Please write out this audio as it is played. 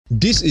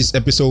This is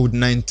episode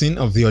 19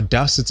 of the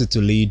Audacity to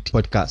Lead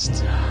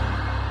podcast.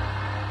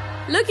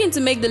 Looking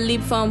to make the leap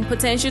from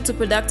potential to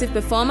productive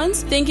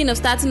performance? Thinking of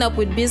starting up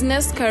with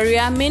business,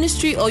 career,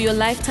 ministry, or your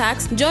life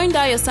tasks? Join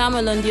Dio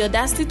Samuel on the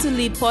Audacity to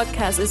Lead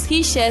podcast as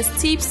he shares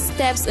tips,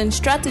 steps, and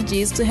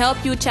strategies to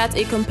help you chart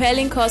a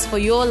compelling course for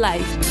your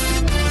life.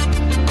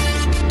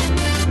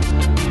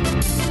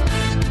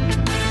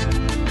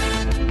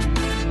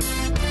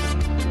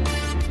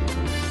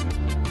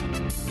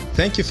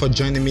 Thank you for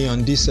joining me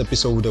on this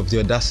episode of the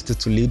Audacity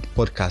to Lead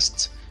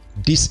podcast.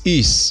 This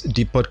is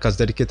the podcast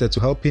dedicated to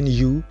helping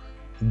you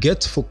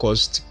get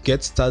focused,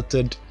 get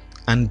started,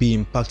 and be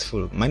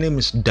impactful. My name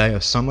is Dio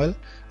Samuel,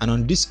 and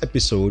on this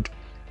episode,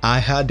 I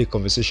had a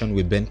conversation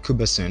with Ben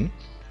Kubassek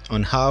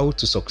on how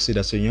to succeed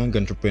as a young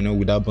entrepreneur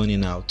without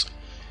burning out.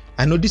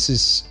 I know this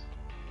is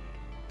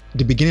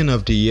the beginning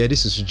of the year.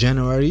 This is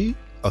January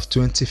of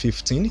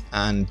 2015,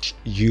 and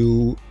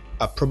you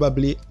are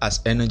probably as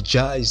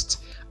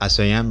energized as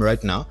I am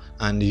right now,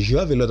 and you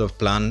have a lot of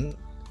plan.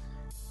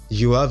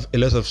 You have a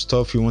lot of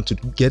stuff you want to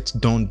get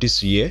done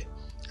this year,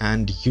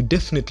 and you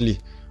definitely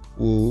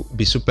will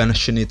be super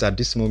passionate at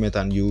this moment,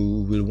 and you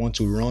will want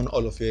to run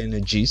all of your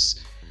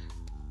energies.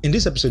 In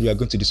this episode, we are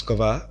going to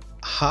discover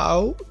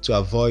how to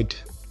avoid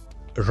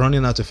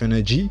running out of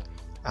energy,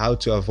 how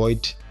to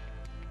avoid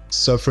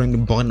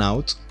suffering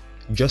burnout,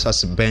 just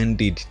as Ben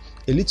did.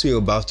 A little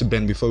about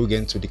Ben before we get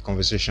into the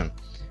conversation.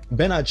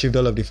 Ben achieved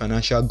all of the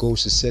financial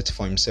goals he set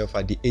for himself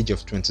at the age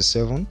of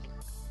 27,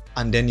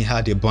 and then he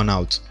had a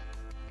burnout,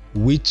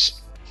 which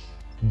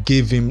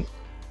gave him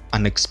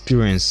an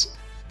experience.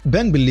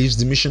 Ben believes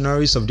the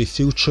missionaries of the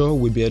future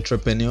will be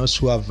entrepreneurs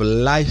who have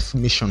life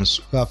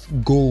missions, who have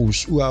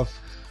goals, who have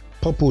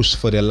purpose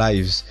for their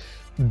lives.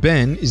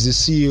 Ben is the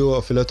CEO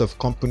of a lot of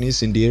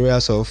companies in the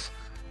areas of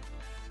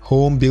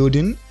home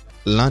building,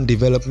 land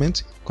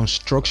development,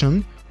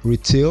 construction,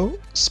 retail,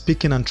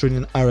 speaking and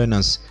training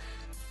arenas.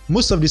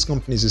 Most of these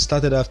companies he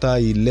started after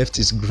he left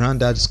his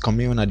granddad's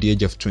commune at the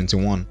age of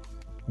 21.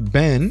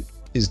 Ben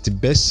is the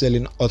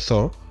best-selling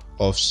author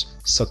of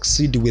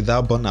Succeed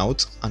Without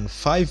Burnout and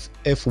 5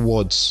 F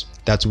words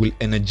that will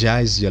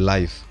energize your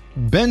life.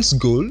 Ben's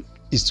goal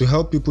is to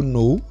help people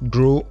know,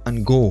 grow,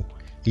 and go.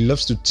 He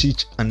loves to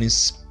teach and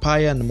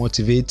inspire and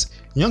motivate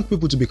young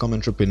people to become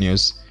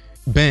entrepreneurs.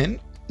 Ben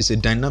is a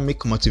dynamic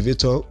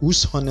motivator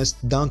whose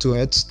honest,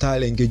 down-to-earth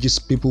style engages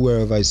people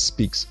wherever he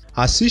speaks.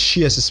 As he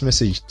shares his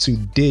message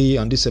today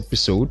on this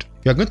episode,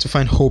 you are going to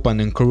find hope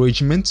and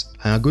encouragement,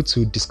 and are going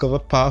to discover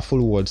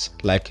powerful words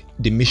like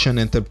the mission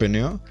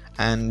entrepreneur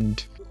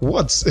and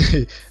words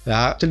that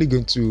are actually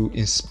going to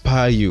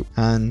inspire you,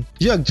 and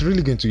you are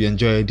really going to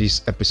enjoy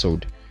this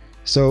episode.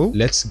 So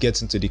let's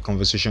get into the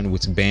conversation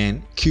with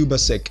Ben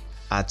Kubassek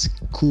at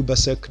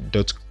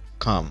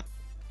kubassek.com.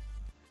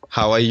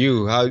 How are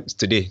you? How's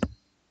today?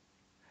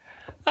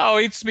 Oh,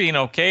 it's been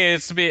okay.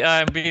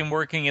 I've been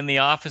working in the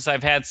office.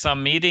 I've had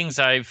some meetings.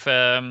 I've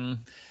been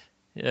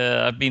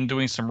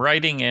doing some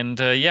writing, and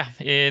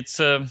it's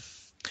a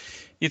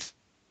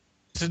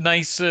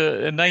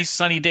nice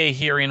sunny day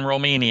here in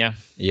Romania.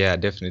 Yeah,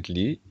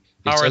 definitely.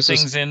 How are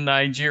things in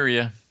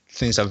Nigeria?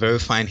 Things are very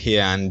fine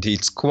here, and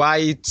it's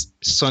quite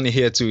sunny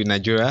here too in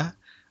Nigeria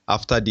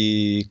after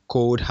the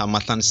cold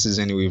Harmattan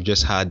season we've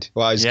just had.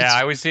 Well,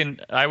 I was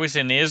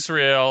in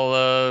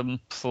Israel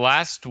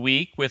last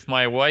week with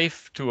my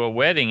wife to a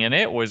wedding, and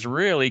it was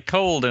really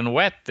cold and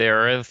wet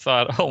there. I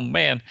thought, oh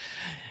man,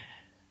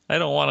 I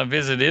don't want to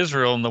visit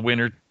Israel in the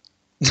winter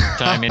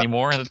time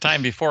anymore. The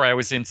time before I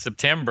was in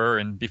September,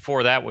 and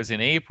before that was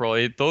in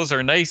April. Those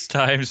are nice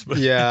times. But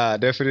yeah,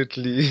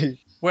 definitely.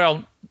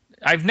 Well,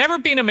 I've never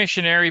been a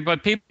missionary,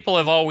 but people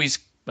have always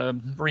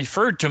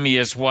referred to me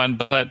as one,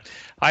 but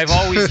I've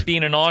always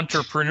been an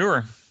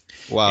entrepreneur.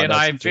 Wow, and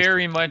I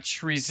very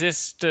much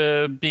resist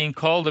being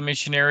called a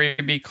missionary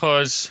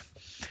because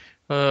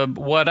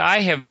what I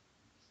have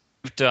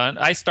done,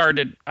 I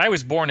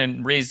was born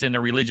and raised in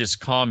a religious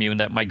commune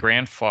that my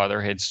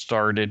grandfather had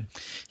started.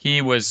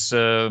 He was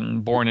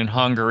born in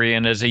Hungary,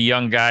 and as a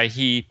young guy,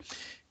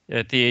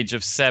 at the age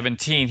of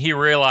 17, he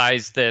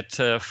realized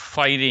that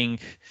fighting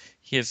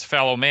his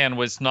fellow man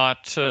was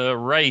not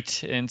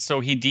right, and so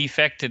he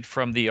defected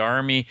from the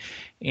army,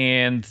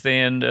 and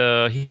then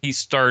he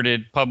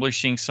started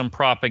publishing some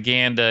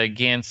propaganda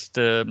against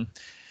the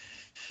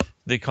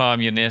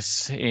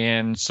communists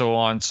and so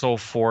on and so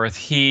forth.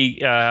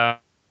 He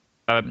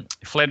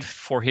fled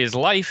for his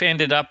life,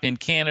 ended up in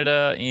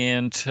Canada,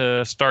 and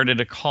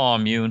started a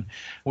commune,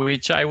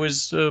 which I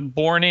was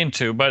born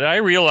into. But I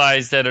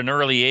realized at an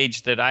early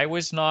age that I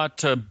was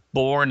not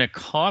born a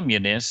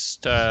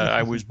communist.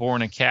 I was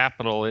born a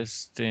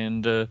capitalist,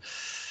 and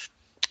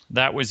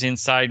that was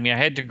inside me. I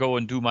had to go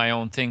and do my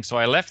own thing. So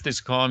I left this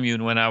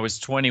commune when I was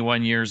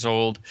 21 years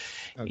old,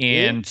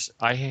 and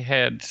I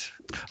had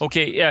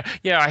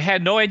I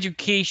had no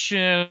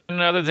education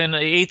other than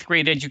an 8th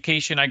grade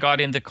education. I got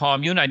into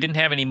commune. I didn't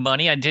have any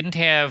money. I didn't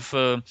have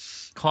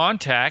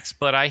contacts,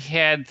 but I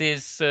had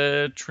this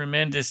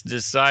tremendous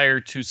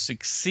desire to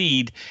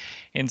succeed.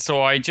 And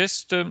so I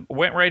just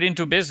went right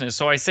into business.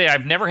 So I say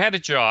I've never had a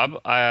job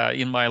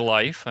in my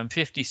life. I'm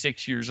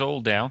 56 years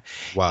old now,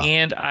 Wow.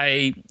 and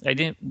I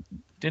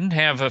didn't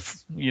have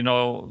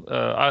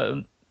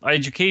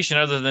education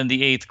other than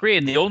the eighth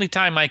grade. The only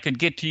time I could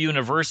get to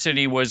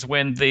university was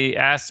when they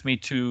asked me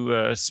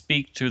to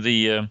speak to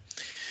the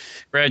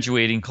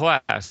graduating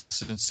class.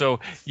 And so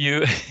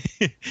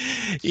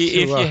if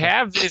you Wow.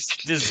 have this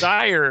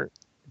desire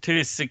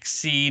to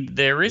succeed,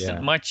 there isn't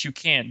Yeah. much you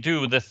can't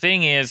do. The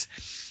thing is,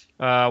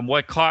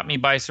 what caught me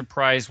by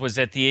surprise was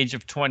at the age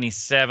of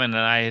 27, and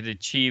I had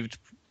achieved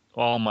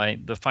all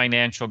the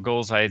financial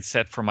goals I had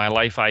set for my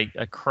life. I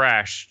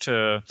crashed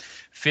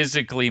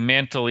physically,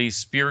 mentally,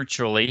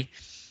 spiritually.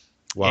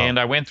 Wow. And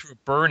I went through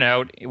a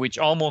burnout, which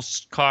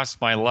almost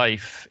cost my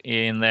life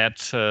in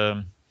that,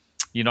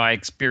 I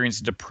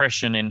experienced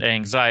depression and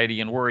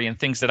anxiety and worry and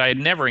things that I had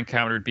never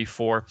encountered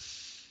before.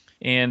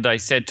 And I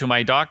said to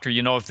my doctor,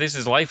 if this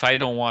is life, I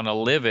don't want to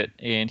live it.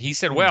 And he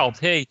said, well,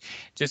 hey,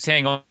 just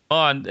hang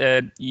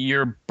on.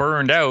 You're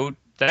burned out.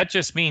 That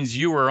just means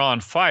you were on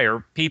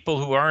fire. People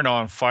who aren't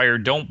on fire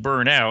don't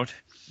burn out.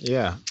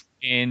 Yeah.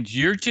 And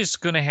you're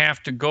just going to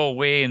have to go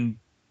away and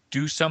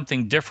do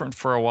something different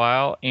for a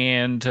while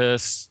and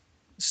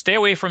stay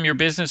away from your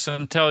business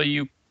until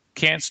you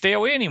can't stay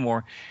away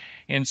anymore.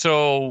 And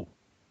so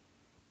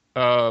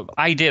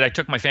I did. I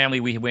took my family.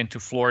 We went to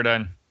Florida,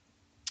 and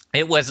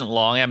it wasn't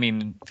long. I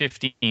mean,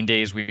 15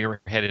 days we were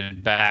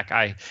headed back.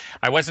 I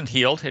wasn't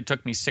healed. It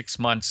took me 6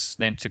 months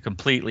then to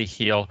completely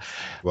heal.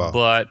 Wow.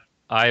 But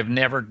I've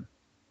never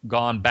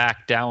gone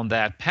back down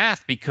that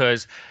path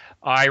because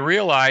I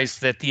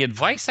realized that the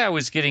advice I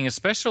was getting,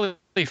 especially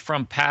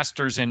from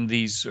pastors and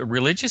these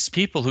religious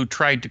people who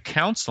tried to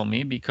counsel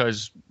me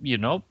because,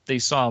 they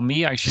saw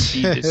me, I should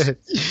be this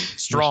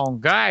strong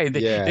guy.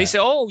 They say,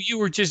 oh, you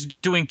were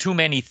just doing too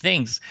many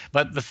things.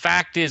 But the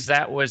fact is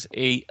that was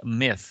a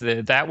myth.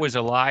 That was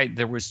a lie.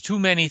 There was too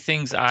many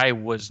things I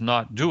was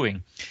not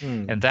doing.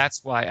 And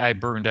that's why I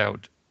burned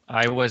out.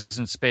 I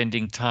wasn't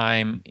spending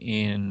time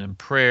in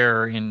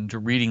prayer, into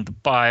reading the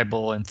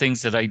Bible and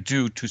things that I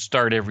do to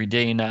start every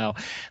day now.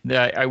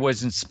 I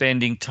wasn't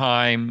spending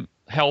time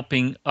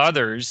helping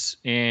others,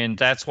 and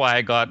that's why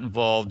I got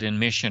involved in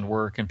mission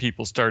work, and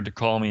people started to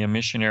call me a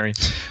missionary.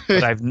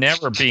 But I've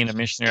never been a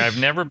missionary. I've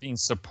never been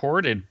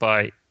supported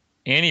by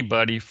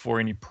anybody for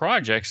any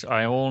projects.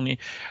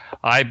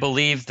 I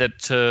believe that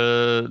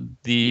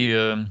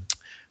the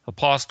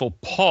Apostle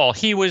Paul,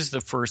 he was the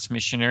first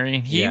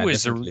missionary. He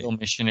was definitely. a real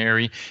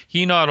missionary.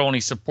 He not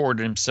only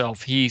supported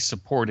himself, he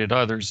supported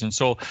others. And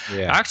so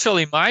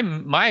actually my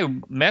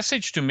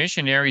message to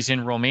missionaries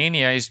in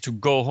Romania is to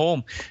go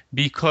home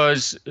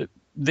because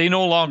they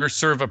no longer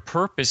serve a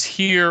purpose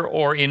here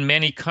or in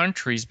many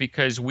countries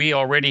because we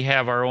already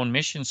have our own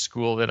mission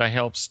school that I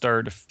helped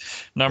start a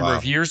number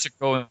of years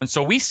ago. And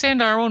so we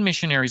send our own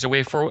missionaries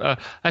away for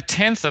a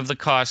tenth of the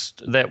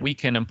cost that we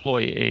can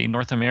employ a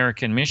North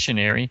American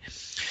missionary.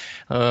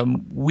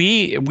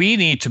 We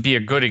need to be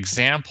a good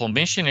example.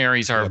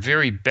 Missionaries are a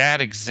very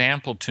bad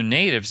example to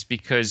natives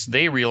because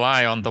they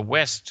rely on the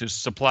West to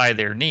supply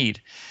their need.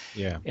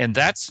 Yeah. And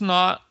that's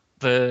not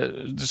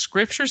the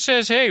scripture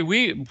says, hey,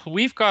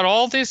 we've got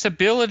all this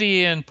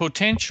ability and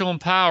potential and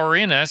power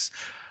in us,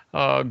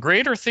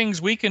 greater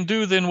things we can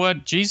do than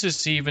what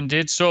Jesus even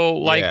did. So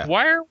why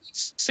are we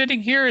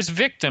sitting here as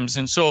victims?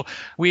 And so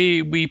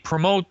we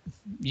promote,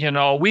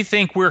 we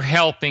think we're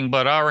helping,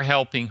 but our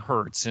helping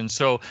hurts. And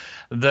so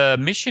the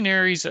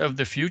missionaries of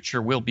the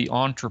future will be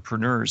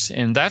entrepreneurs.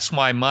 And that's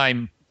why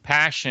my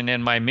passion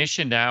and my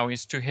mission now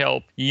is to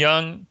help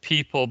young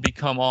people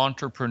become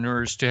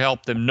entrepreneurs, to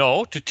help them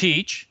to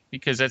teach,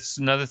 because that's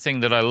another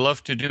thing that I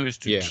love to do is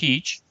to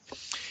teach,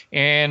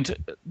 and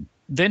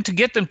then to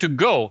get them to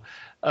go.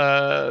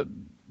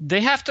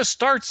 They have to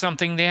start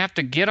something. They have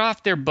to get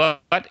off their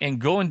butt and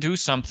go and do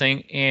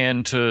something,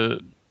 and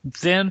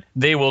then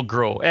they will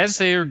grow. As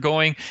they are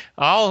going,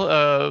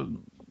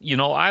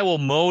 I will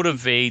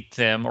motivate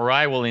them or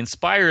I will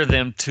inspire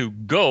them to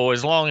go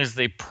as long as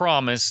they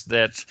promise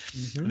that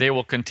they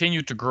will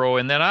continue to grow.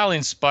 And then I'll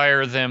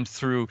inspire them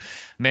through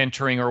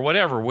mentoring or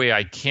whatever way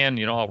I can.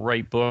 I'll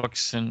write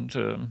books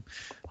and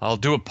I'll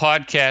do a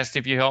podcast.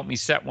 If you help me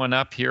set one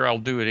up here, I'll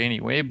do it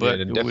anyway, but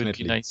it would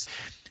be nice.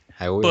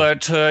 I will.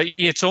 But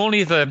it's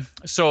only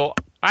so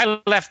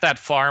I left that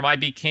farm. I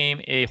became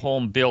a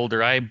home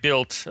builder. I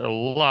built a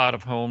lot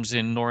of homes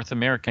in North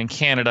America and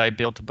Canada. I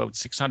built about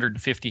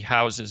 650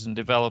 houses and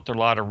developed a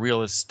lot of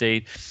real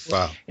estate.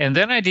 Wow. And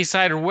then I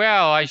decided,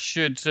 I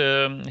should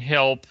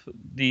help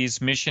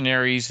these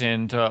missionaries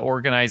and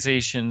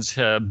organizations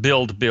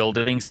build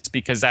buildings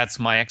because that's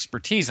my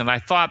expertise. And I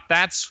thought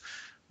that's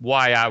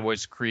why I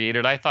was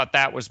created. I thought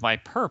that was my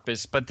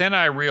purpose. But then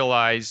I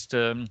realized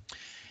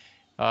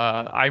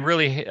I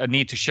really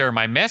need to share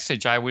my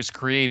message. I was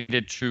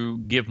created to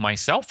give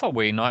myself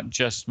away, not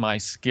just my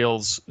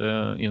skills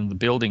in the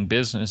building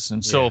business.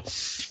 And so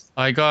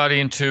I got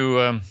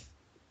into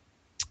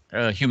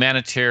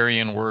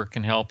humanitarian work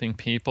and helping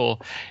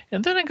people.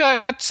 And then I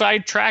got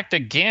sidetracked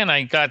again.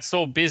 I got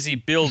so busy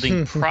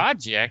building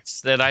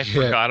projects that I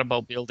forgot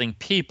about building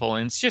people.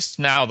 And it's just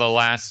now the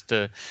last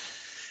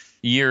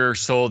year or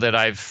so that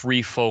I've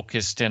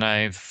refocused, and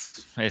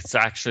it's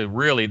actually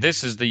really,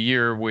 this is the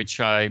year which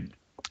I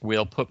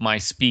will put my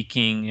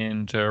speaking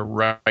and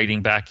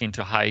writing back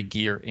into high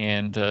gear.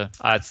 And the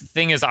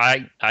thing is,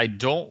 I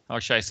don't, how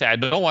should I say, I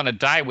don't want to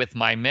die with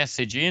my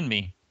message in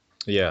me.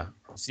 Yeah.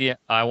 See,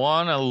 I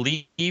want to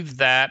leave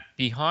that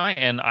behind,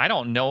 and I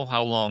don't know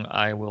how long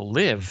I will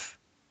live.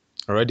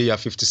 Already you're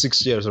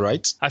 56 years,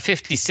 right? I'm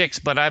 56,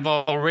 but I've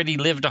already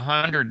lived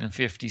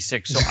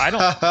 156. So I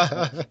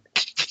don't.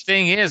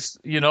 Thing is,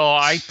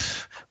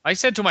 I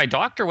said to my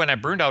doctor when I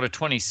burned out at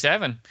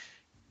 27,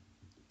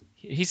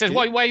 he says,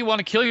 why you want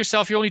to kill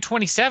yourself? You're only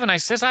 27. I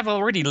says, I've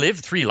already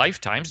lived 3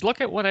 lifetimes. Look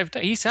at what I've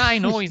done. He said, I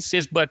know. He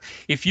says, but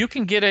if you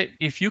can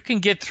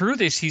get through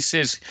this, he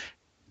says,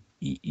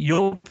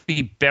 you'll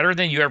be better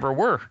than you ever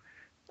were.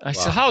 I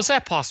said, how is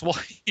that possible?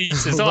 He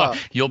says, Wow.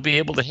 You'll be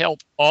able to help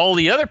all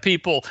the other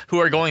people who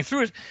are going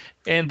through it.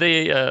 And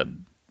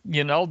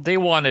they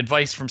want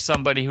advice from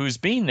somebody who's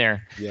been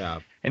there.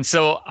 Yeah. And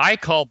so I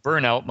call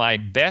burnout my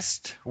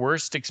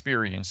worst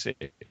experience.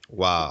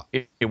 Wow.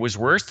 It was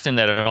worse in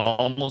that it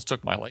almost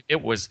took my life.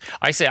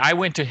 I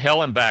went to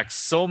hell and back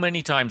so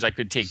many times I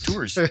could take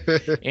tours.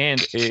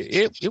 And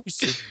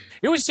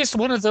it was just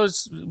one of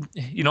those,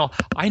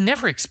 I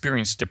never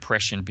experienced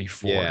depression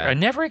before. Yeah. I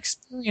never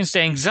experienced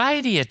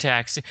anxiety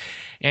attacks.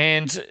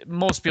 And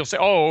most people say,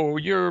 oh,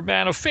 you're a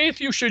man of faith.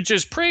 You should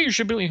just pray. You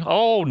should believe.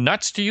 Oh,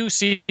 nuts to you.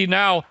 See,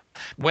 now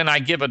when I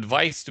give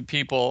advice to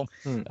people,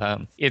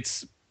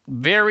 it's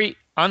very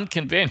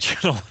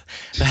unconventional.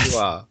 That's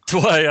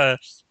why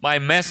my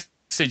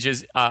message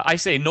is, I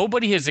say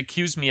nobody has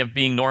accused me of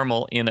being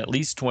normal in at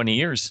least 20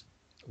 years.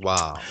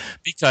 Wow.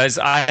 Because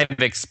I've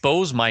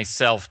exposed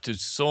myself to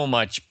so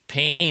much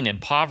pain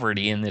and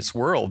poverty in this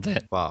world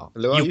that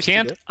you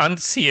can't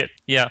unsee it.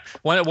 Yeah.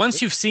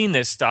 Once you've seen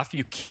this stuff,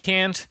 you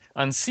can't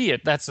unsee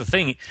it. That's the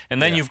thing.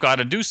 And then you've got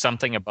to do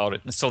something about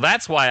it. And so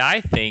that's why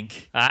I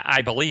think,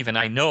 I believe, and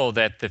I know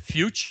that the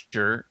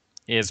future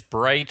is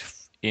bright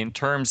in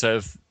terms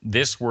of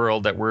this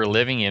world that we're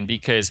living in,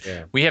 because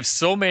we have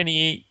so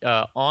many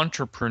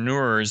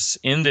entrepreneurs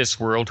in this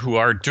world who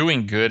are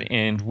doing good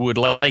and would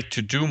like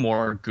to do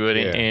more good.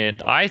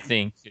 And I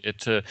think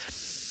doom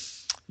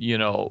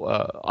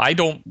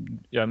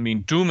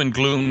and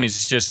gloom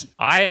is just,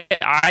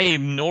 I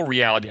know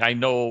reality. I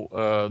know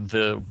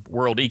the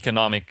world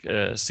economic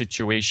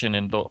situation,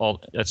 and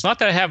it's not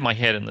that I have my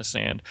head in the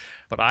sand,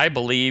 but I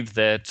believe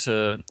that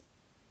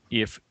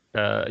if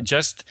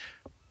just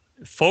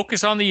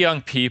focus on the young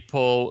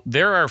people,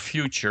 they're our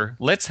future.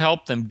 Let's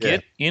help them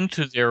get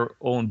into their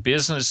own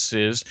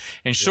businesses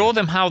and show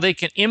them how they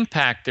can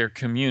impact their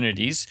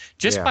communities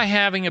just by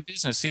having a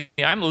business. See,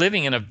 I'm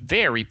living in a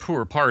very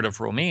poor part of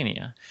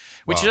Romania,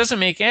 which doesn't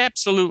make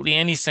absolutely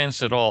any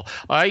sense at all.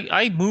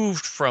 I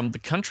moved from the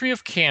country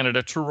of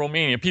Canada to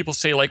Romania. People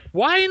say, like,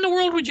 why in the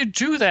world would you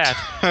do that?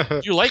 Do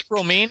you like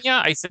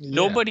Romania? I said,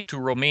 nobody to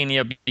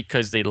Romania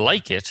because they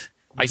like it.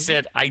 I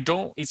said,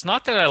 it's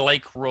not that I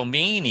like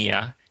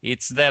Romania.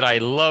 It's that I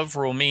love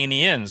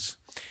Romanians.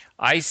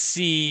 I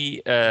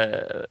see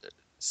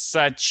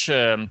such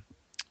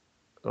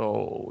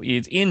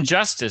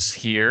injustice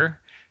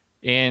here,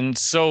 and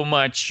so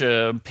much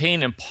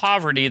pain and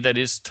poverty that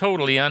is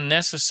totally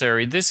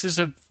unnecessary. This is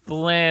a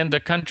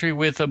country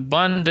with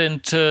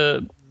abundant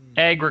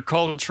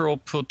agricultural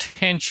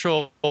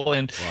potential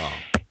and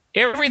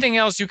everything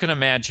else you can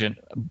imagine.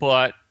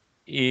 But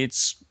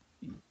it's,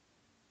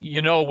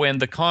 when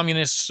the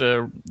communists,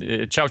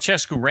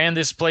 Ceausescu ran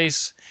this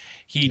place,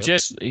 he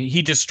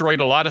destroyed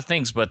a lot of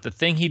things. But the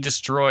thing he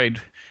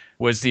destroyed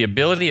was the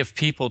ability of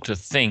people to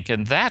think.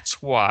 And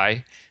that's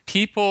why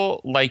people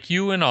like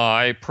you and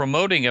I,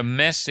 promoting a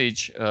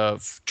message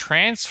of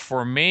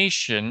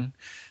transformation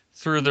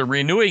through the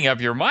renewing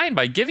of your mind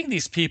by giving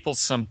these people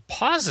some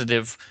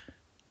positive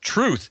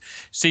truth.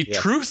 See,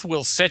 truth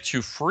will set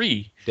you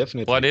free.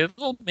 Definitely. But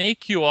it'll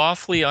make you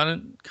awfully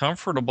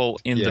uncomfortable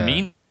in the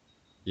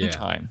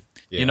meantime.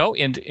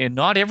 And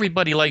not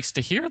everybody likes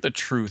to hear the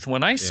truth.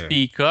 When I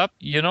speak up,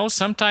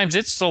 sometimes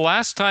it's the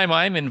last time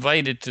I'm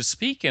invited to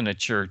speak in a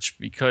church,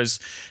 because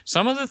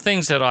some of the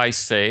things that I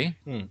say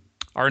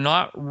are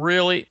not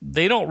really,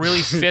 they don't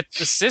really fit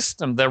the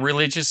system, the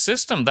religious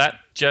system. That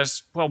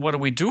just, what do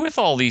we do with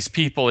all these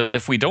people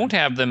if we don't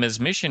have them as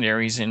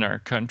missionaries in our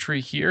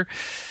country here?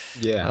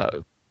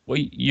 Well,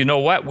 you know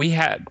what?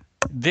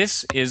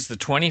 This is the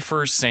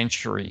 21st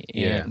century,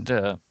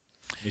 and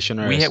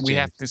we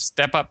have to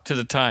step up to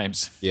the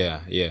times.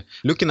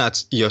 Looking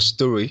at your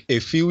story, a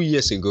few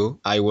years ago,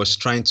 I was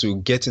trying to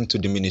get into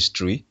the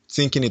ministry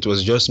thinking it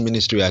was just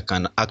ministry I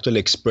can actually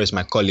express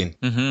my calling.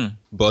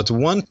 But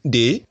one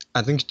day,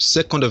 I think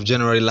 2nd of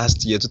January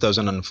last year,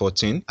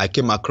 2014, I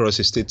came across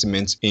a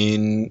statement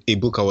in a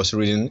book I was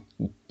reading.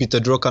 Peter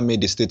Drucker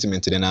made a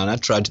statement then, and I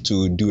tried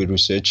to do a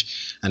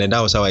research, and then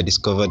that was how I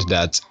discovered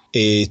that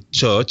a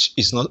church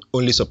is not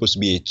only supposed to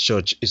be a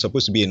church, it's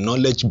supposed to be a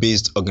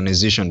knowledge-based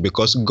organization,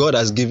 because God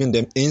has given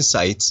them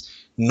insights,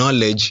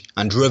 knowledge,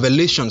 and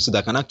revelations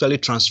that can actually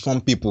transform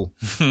people.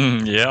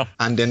 Yeah.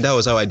 And then that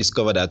was how I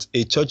discovered that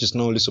a church is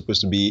not only supposed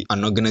to be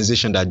an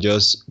organization that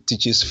just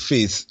teaches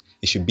faith,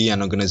 it should be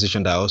an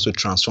organization that also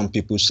transforms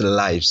people's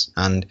lives.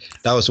 And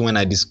that was when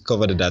I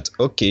discovered that,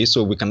 okay,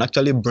 so we can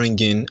actually bring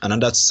in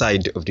another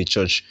side of the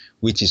church,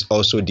 which is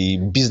also the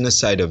business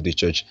side of the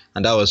church.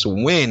 And that was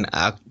when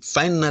I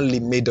finally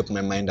made up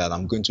my mind that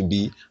I'm going to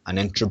be an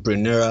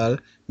entrepreneurial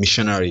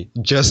missionary,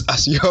 just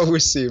as you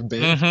always say,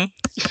 Ben.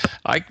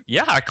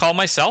 I call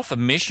myself a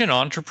mission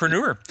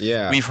entrepreneur.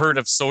 Yeah. We've heard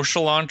of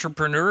social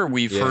entrepreneur.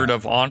 We've heard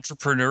of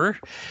entrepreneur.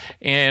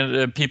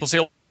 And people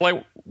say,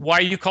 like,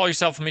 why do you call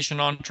yourself a mission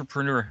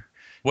entrepreneur?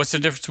 What's the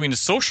difference between a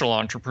social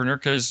entrepreneur?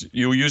 Because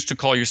you used to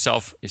call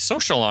yourself a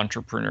social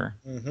entrepreneur.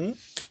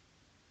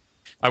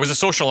 I was a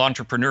social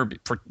entrepreneur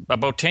for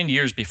about 10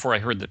 years before I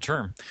heard the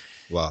term.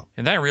 Wow.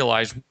 And then I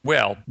realized,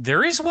 well,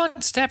 there is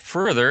one step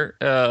further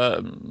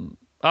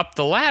up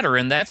the ladder,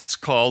 and that's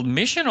called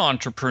mission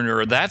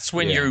entrepreneur. That's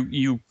when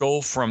you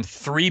go from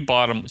three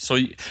bottom. So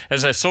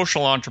as a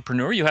social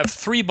entrepreneur, you have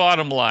three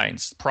bottom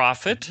lines: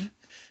 profit,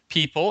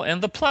 people,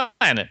 and the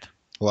planet.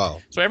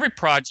 Wow. So every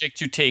project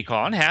you take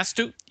on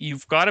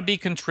you've got to be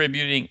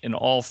contributing in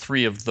all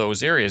three of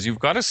those areas. You've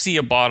got to see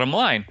a bottom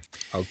line.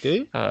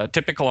 Okay.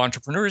 Typical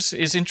entrepreneur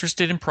is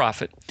interested in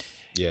profit.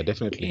 Yeah,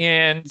 definitely.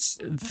 And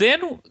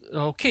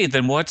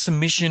then what's a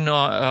mission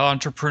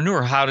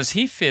entrepreneur? How does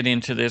he fit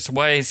into this?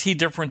 Why is he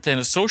different than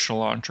a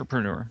social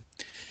entrepreneur?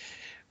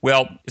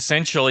 Well,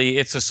 essentially,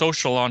 it's a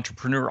social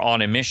entrepreneur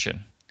on a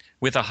mission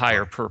with a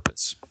higher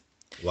purpose.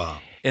 Wow.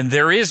 And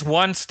there is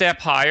one step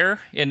higher,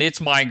 and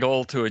it's my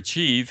goal to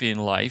achieve in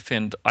life.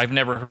 And I've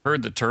never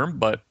heard the term,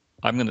 but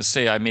I'm going to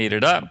say I made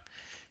it up.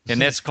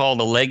 And that's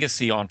called a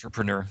legacy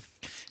entrepreneur.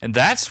 And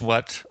that's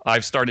what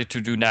I've started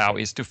to do now,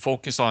 is to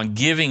focus on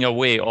giving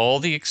away all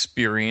the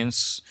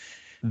experience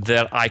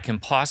that I can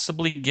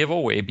possibly give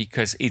away,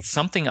 because it's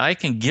something I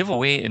can give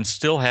away and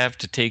still have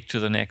to take to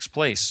the next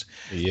place.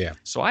 Yeah.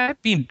 So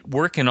I've been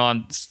working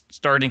on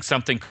starting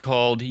something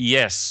called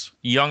YES,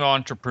 Young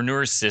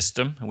Entrepreneur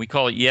System. And we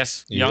call it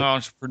YES, Young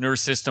Entrepreneur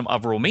System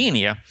of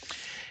Romania.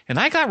 And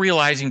I got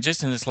realizing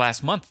just in this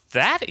last month,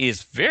 that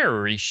is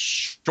very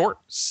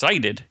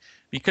short-sighted.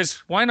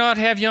 Because why not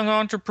have Young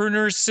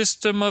Entrepreneurs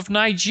System of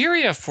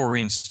Nigeria, for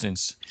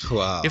instance?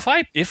 Wow. If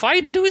I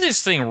do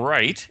this thing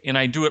right, and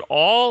I do it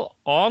all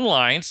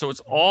online, so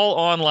it's all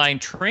online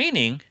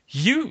training,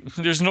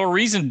 there's no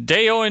reason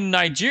Deo in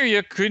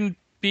Nigeria couldn't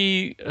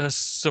be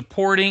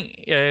supporting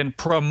and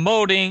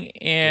promoting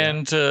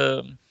and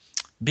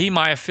be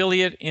my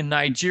affiliate in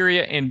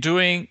Nigeria and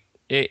doing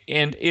it,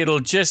 and it'll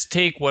just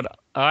take what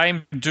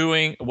I'm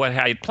doing, what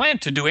I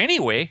planned to do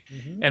anyway,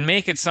 and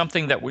make it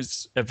something that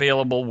was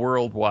available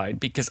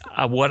worldwide. Because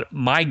what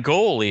my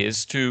goal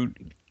is to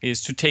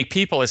take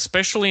people,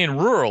 especially in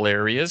rural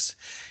areas,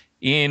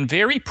 in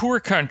very poor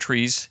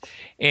countries,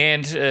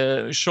 and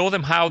show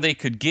them how they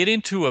could get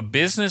into a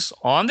business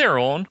on their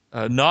own,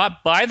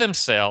 not by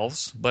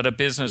themselves, but a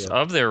business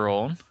of their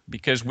own,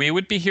 because we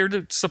would be here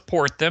to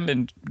support them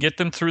and get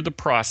them through the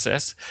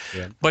process.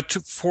 But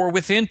for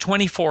within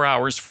 24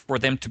 hours for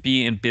them to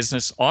be in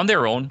business on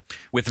their own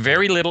with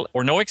very little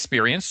or no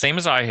experience, same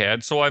as I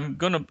had. So I'm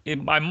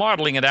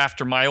modeling it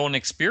after my own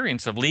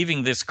experience of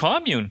leaving this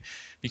commune.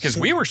 Because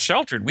we were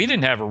sheltered. We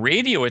didn't have a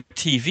radio, a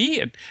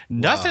TV, and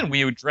nothing.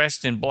 We were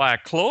dressed in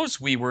black clothes.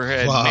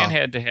 Men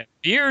had to have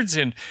beards.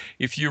 And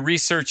if you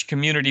research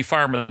Community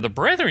Farm of the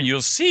Brethren,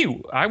 you'll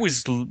see I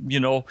was born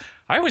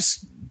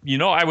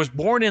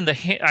in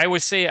I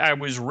would say I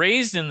was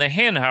raised in the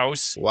hen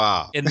house.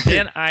 Wow. And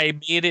then I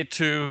made it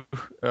to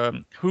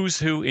who's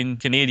who in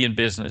Canadian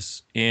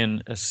business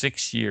in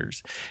 6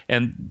 years.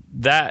 And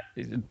that,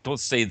 don't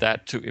say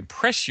that to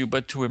impress you,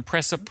 but to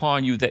impress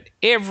upon you that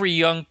every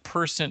young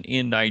person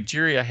in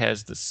Nigeria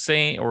has the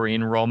same, or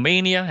in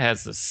Romania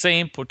has the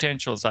same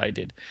potential as I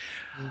did.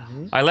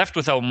 I left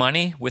without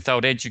money,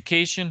 without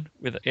education,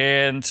 that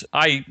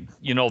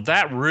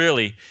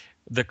really,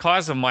 the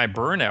cause of my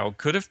burnout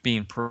could have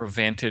been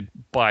prevented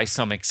by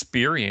some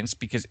experience,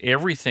 because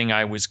everything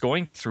I was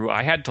going through,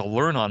 I had to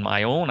learn on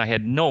my own. I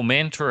had no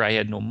mentor. I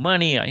had no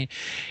money.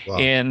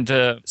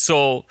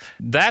 So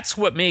that's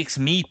what makes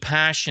me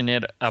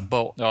passionate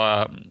about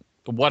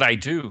what I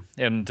do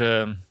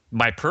and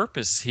my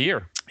purpose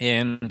here.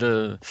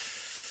 And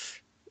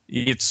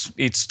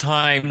it's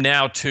time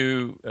now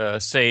to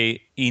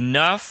say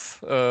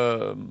enough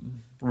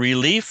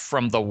relief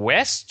from the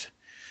West.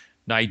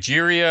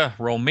 Nigeria,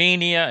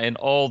 Romania, and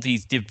all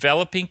these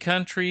developing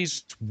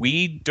countries,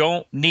 we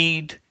don't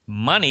need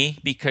money,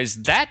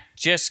 because that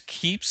just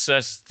keeps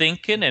us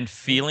thinking and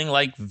feeling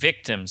like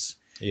victims.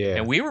 Yeah.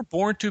 And we were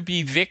born to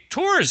be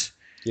victors.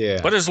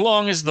 Yeah. But as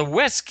long as the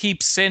West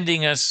keeps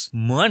sending us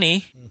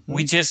money,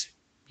 we just,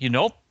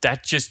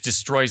 that just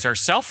destroys our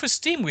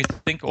self-esteem. We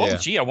think, oh,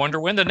 gee, I wonder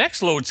when the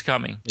next load's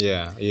coming.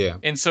 Yeah, yeah.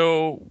 And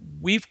so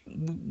we've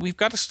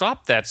got to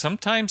stop that.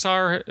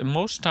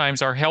 Most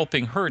times our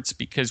helping hurts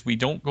because we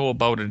don't go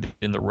about it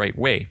in the right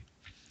way.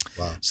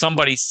 Wow.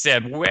 Somebody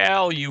said,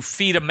 well, you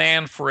feed a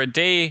man for a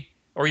day,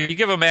 or you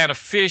give a man a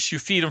fish, you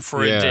feed him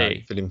for a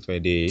day. Feed him for a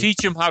day.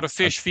 Teach him how to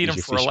fish, feed him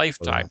for a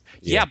lifetime.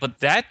 Yeah, but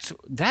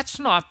that's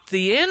not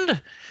the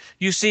end.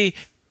 You see,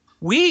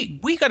 we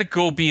got to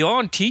go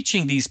beyond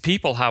teaching these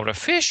people how to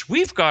fish.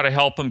 We've got to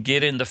help them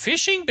get in the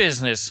fishing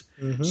business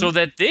so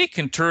that they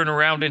can turn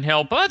around and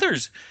help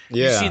others.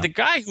 Yeah. You see, the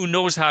guy who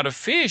knows how to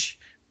fish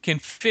can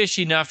fish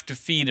enough to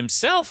feed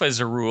himself as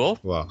a rule.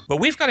 Wow. But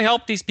we've got to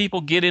help these people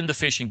get in the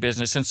fishing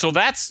business. And so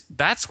that's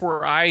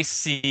where I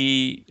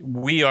see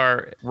we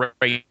are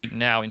right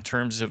now in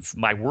terms of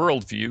my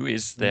worldview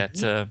is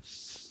that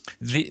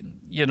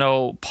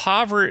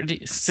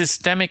poverty,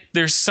 systemic,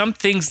 there's some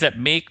things that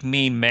make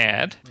me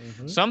mad,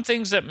 some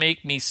things that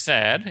make me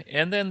sad,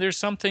 and then there's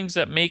some things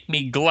that make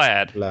me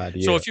glad.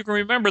 So if you can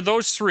remember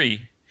those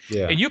three,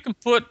 and you can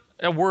put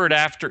a word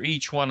after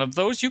each one of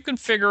those, you can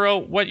figure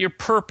out what your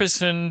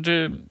purpose and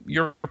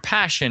your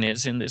passion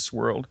is in this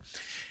world.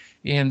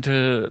 And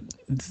the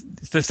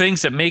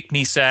things that make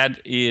me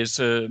sad is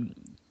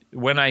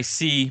when I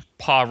see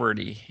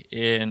poverty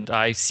and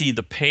I see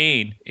the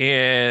pain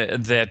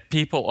that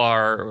people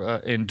are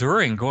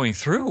enduring, going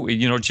through,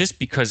 just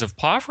because of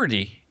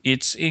poverty.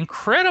 It's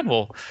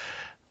incredible.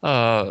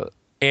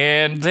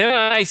 And then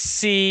I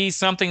see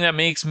something that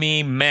makes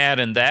me mad,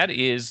 and that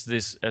is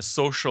this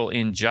social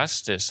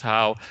injustice,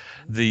 how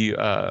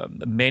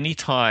many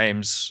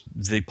times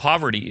the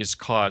poverty is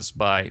caused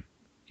by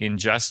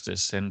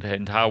injustice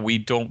and how we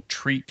don't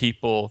treat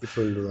people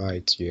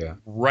right. Yeah.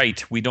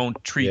 Right. We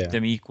don't treat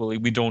them equally.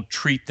 We don't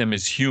treat them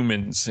as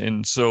humans.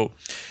 And so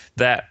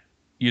that,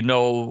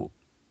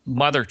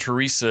 Mother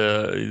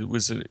Teresa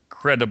was an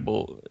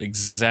incredible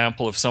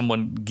example of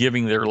someone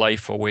giving their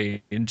life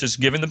away and just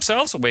giving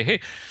themselves away. Hey,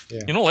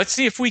 let's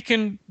see if we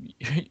can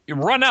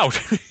run out.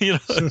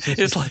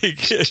 It's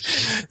like,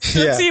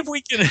 let's see if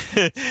we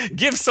can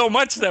give so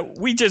much that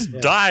we just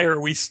die or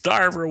we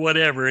starve or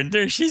whatever. And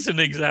there, she's an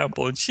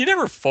example. And she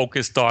never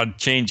focused on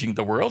changing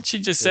the world. She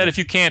just said, if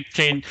you can't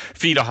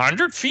feed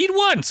 100, feed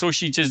one. So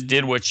she just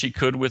did what she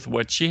could with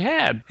what she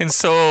had. And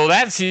so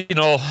that's,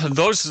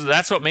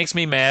 that's what makes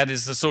me mad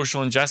is the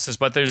social injustice.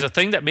 But there's a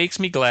thing that makes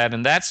me glad,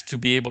 and that's to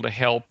be able to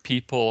help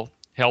people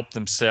help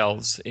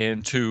themselves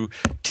and to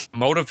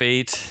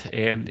motivate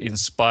and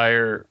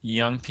inspire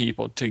young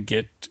people to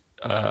get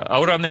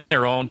out on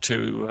their own,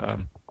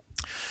 to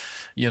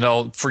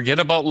forget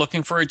about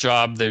looking for a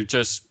job. They're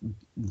just,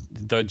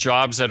 the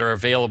jobs that are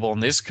available in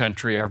this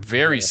country are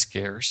very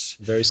scarce.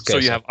 Very scarce.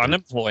 So you have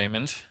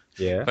unemployment.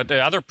 Yeah. But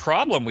the other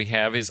problem we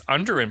have is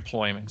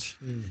underemployment.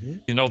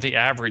 The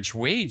average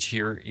wage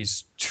here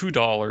is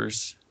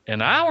 $2 an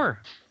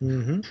hour.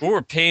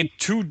 We're paying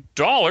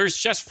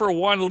 $2 just for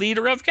 1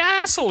 liter of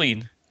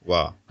gasoline.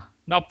 Wow.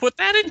 Now put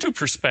that into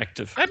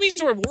perspective. That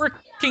means we're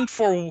working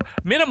for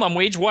minimum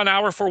wage 1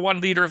 hour for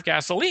 1 liter of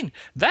gasoline.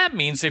 That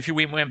means if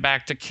we went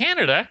back to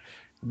Canada,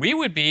 we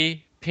would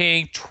be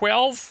paying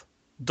 $12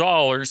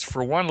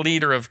 for 1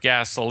 liter of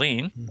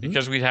gasoline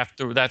because we'd have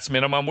to, that's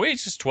minimum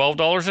wage is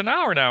 $12 an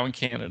hour now in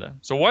Canada.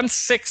 So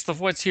 1/6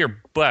 of what's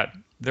here. But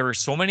there are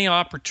so many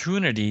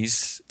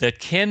opportunities that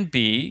can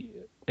be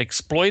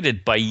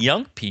exploited by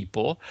young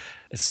people,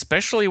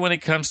 especially when it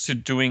comes to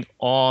doing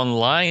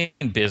online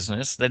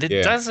business, that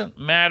it doesn't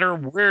matter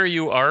where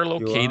you are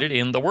located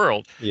in the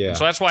world. So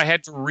that's why I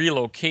had to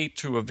relocate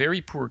to a very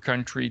poor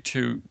country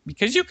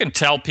because you can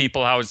tell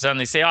people how it's done.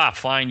 They say,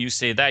 fine, you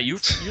say that. You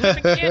live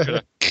in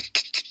Canada.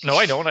 No,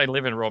 I don't. I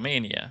live in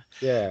Romania.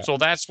 So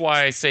that's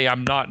why I say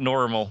I'm not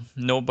normal.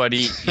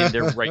 Nobody in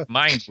their right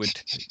mind would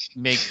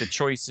make the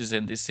choices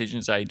and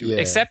decisions I do.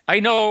 Except I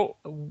know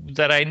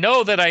without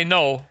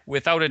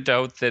a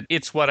doubt that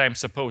it's what I'm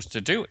supposed to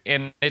do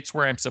and it's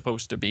where I'm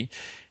supposed to be.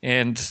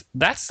 And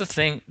that's the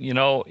thing,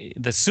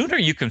 the sooner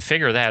you can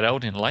figure that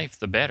out in life,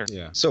 the better.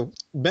 So,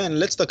 Ben,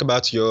 let's talk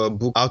about your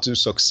book, How to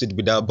Succeed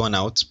Without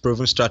Burnout,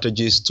 Proven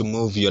Strategies to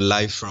Move Your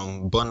Life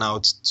from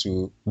Burnout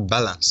to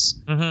Balance.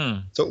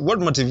 So what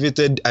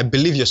motivated, I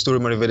believe your story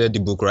motivated the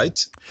book,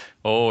 right?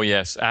 Oh,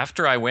 yes.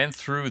 After I went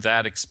through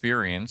that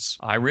experience,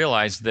 I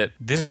realized that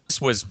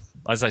this was,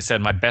 as I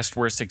said, my best,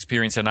 worst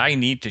experience, and I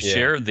need to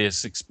share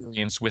this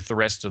experience with the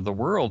rest of the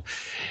world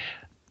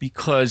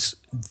because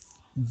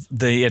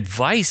the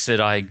advice that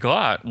I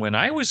got when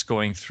I was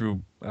going through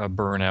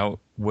burnout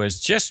was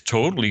just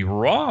totally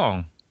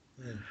wrong.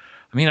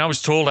 I mean, I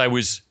was told I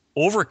was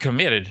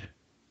overcommitted.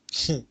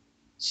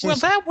 Well,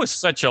 that was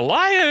such a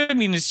lie. I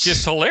mean, it's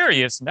just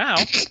hilarious now.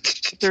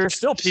 There are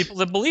still people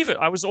that believe it.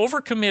 I was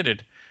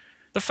overcommitted.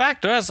 the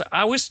fact was,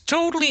 I was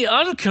totally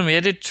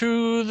uncommitted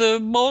to the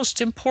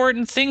most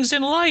important things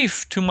in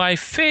life, to my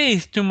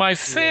faith, to my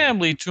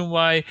family, to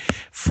my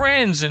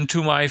friends, and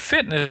to my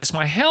fitness,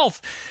 my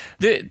health.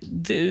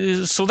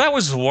 So that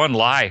was one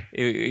lie.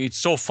 It's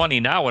so funny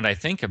now when I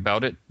think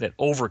about it, that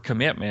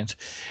overcommitment.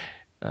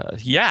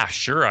 Yeah,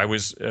 sure, I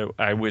was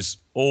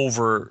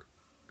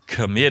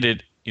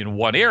overcommitted in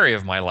one area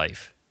of my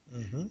life.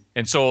 Mm-hmm.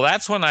 And so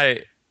that's when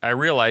I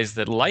realized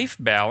that life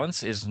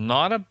balance is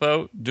not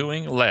about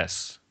doing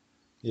less.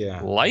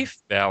 Yeah.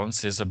 Life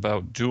balance is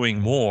about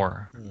doing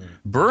more.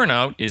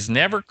 Burnout is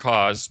never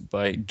caused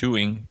by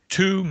doing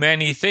too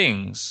many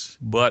things,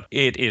 but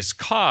it is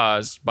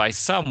caused by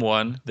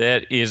someone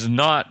that is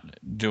not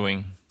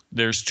doing.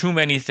 There's too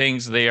many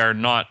things they are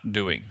not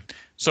doing.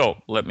 So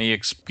let me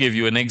give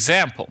you an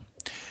example.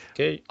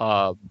 Okay.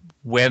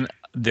 One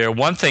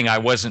thing I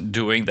wasn't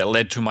doing that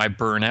led to my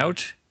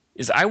burnout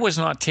is I was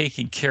not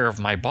taking care of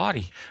my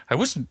body. I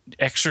wasn't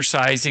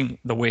exercising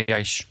the way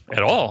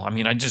at all. I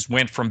mean, I just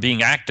went from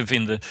being active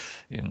in the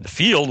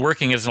field,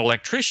 working as an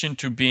electrician,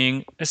 to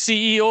being a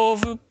CEO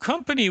of a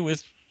company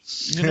with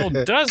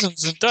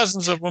dozens and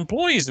dozens of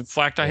employees. In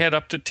fact, I had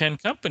up to 10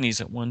 companies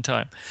at one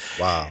time.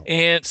 Wow.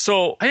 And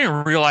so I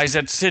didn't realize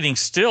that sitting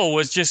still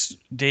was just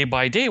day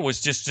by day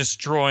was just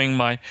destroying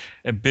my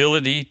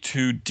ability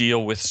to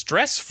deal with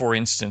stress, for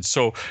instance.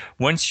 So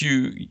once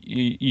you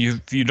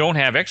don't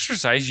have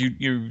exercise,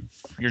 you're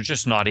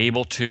just not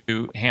able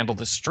to handle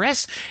the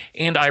stress.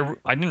 And I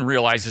didn't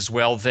realize as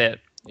well that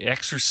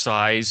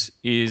exercise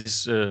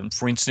is,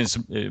 for instance,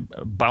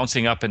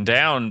 bouncing up and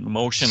down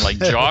motion like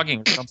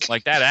jogging or something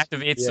like that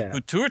activates the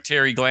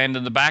pituitary gland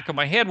in the back of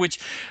my head, which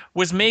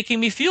was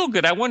making me feel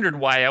good. I wondered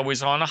why I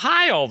was on a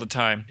high all the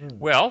time.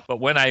 Well, but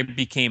when I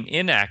became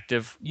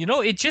inactive,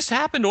 it just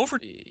happened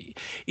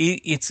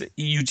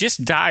you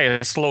just die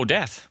a slow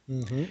death.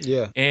 Mm-hmm.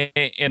 Yeah.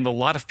 And a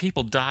lot of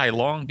people die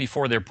long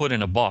before they're put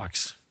in a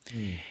box.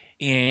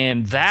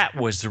 And that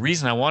was the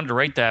reason I wanted to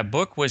write that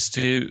book, was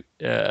to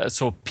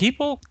so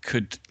people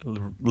could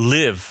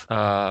live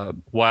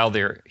while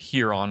they're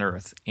here on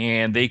Earth,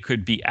 and they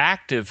could be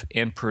active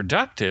and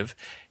productive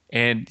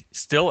and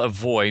still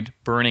avoid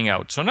burning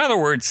out. So in other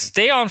words,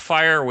 stay on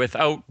fire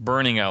without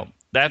burning out.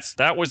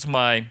 That was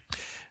really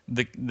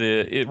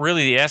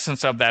the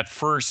essence of that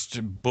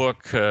first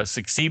book,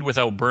 Succeed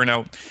Without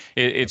Burnout.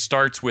 It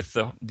starts with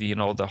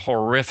the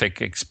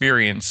horrific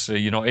experience.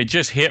 It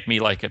just hit me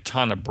like a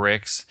ton of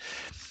bricks.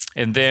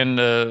 And then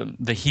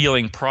the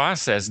healing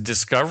process,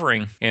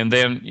 discovering, and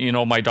then,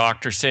 my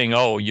doctor saying,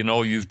 oh,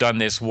 you've done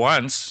this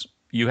once,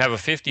 you have a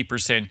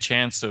 50%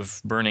 chance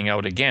of burning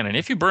out again. And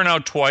if you burn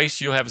out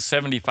twice, you'll have a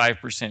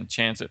 75%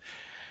 chance of.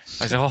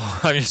 I said, oh,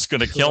 I'm just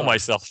going to kill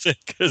myself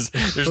because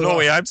there's no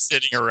way I'm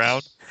sitting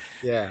around.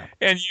 Yeah.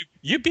 And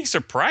you'd be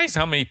surprised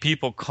how many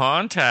people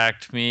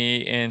contact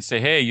me and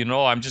say, hey,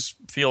 I just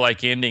feel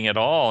like ending it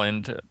all.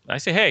 And I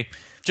say, hey,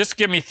 just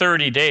give me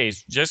 30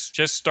 days. Just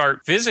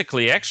start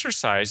physically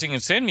exercising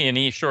and send me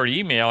a short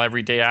email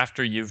every day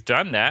after you've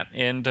done that.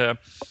 And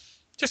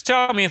just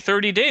tell me in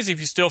 30 days if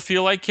you still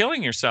feel like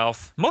killing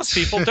yourself. Most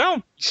people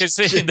don't, because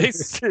they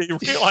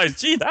realize,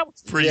 gee, that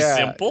was pretty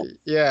simple.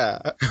 Yeah.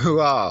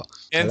 Wow.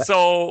 And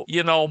so,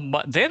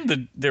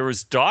 then there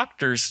was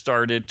doctors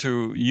started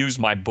to use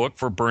my book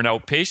for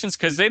burnout patients,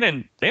 because they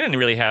didn't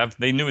really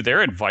they knew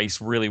their advice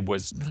really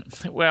was,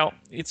 well,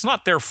 it's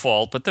not their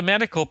fault, but the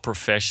medical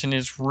profession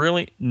is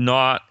really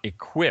not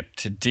equipped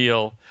to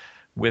deal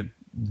with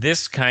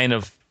this kind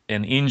of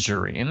an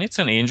injury. And it's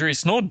an injury.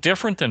 It's no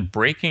different than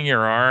breaking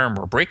your arm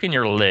or breaking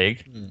your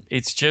leg.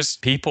 It's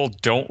just people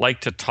don't like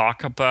to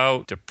talk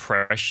about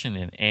depression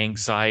and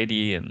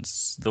anxiety and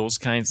those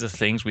kinds of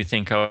things. We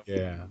think,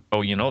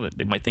 that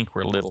they might think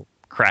we're a little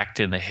cracked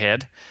in the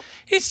head.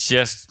 It's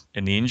just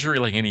an injury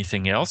like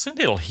anything else, and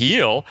it'll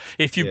heal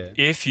if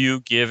you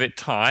give it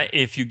time,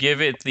 if you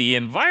give it the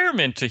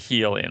environment to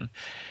heal in.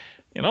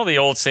 The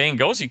old saying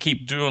goes, you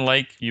keep doing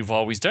like you've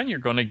always done, you're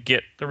going to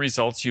get the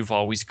results you've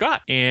always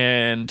got.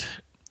 And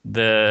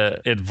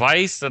the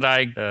advice that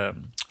I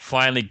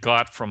finally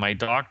got from my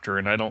doctor,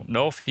 and I don't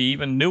know if he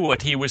even knew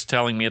what he was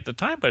telling me at the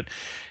time, but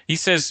he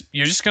says,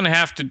 you're just going to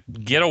have to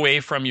get away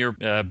from your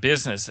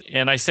business.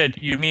 And I said,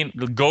 you mean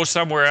go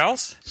somewhere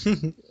else?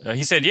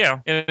 He said, yeah.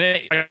 And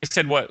I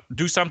said, what,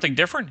 do something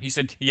different? He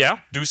said, yeah,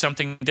 do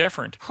something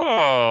different.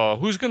 Oh,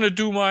 who's going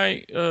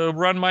to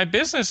run my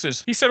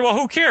businesses? He said, well,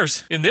 who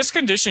cares? In this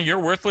condition, you're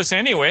worthless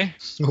anyway.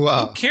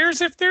 Wow. Who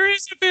cares if there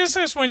is a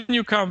business when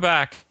you come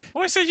back?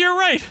 Well, I said, you're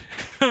right.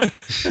 I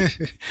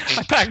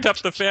packed up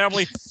the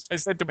family. I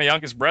said to my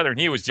youngest brother, and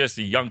he was just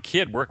a young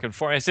kid working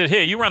for me, I said,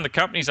 hey, you run the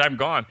companies, I'm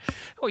gone.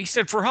 Oh, he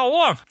said, for how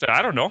long? I said,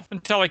 I don't know,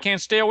 until I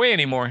can't stay away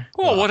anymore.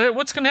 Oh, wow.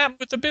 What's going to happen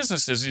with the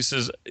businesses? He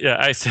says, yeah.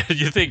 I said,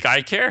 you think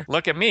I care?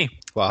 Look at me.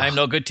 Wow. I'm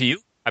no good to you.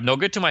 I'm no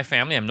good to my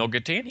family. I'm no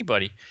good to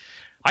anybody.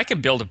 I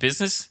can build a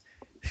business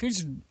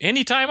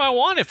anytime I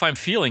want if I'm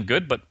feeling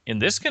good, but in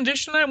this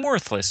condition, I'm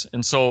worthless.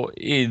 And so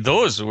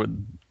those were,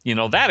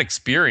 that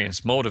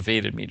experience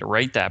motivated me to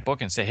write that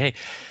book and say, hey,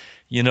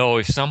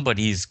 if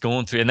somebody's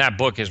going through, and that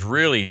book is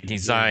really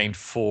designed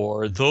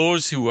for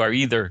those who are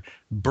either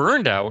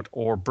burned out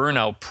or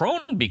burnout prone,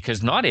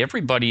 because not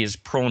everybody is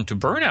prone to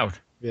burnout.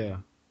 Yeah.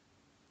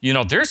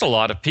 There's a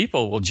lot of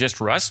people will just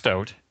rust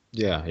out.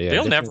 Yeah.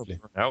 They'll Definitely.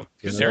 never burn out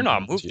because they're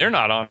not moved. They're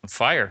not on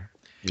fire.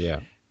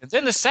 Yeah. And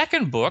then the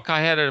second book,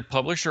 I had a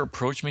publisher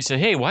approach me and say,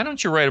 hey, why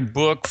don't you write a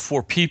book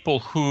for people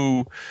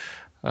who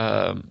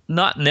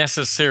not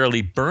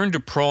necessarily burned or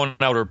prone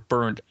out or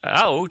burned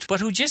out, but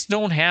who just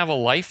don't have a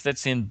life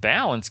that's in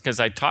balance? Because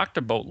I talked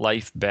about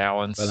life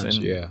balance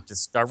and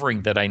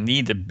discovering that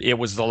it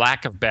was the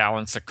lack of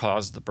balance that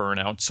caused the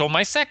burnout. So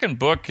my second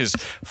book is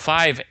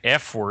 5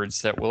 F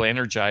words that will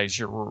energize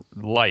your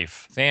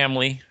life: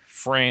 family,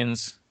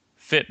 friends,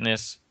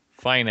 fitness,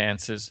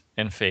 finances,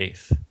 and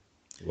faith.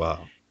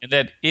 Wow. And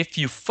that if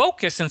you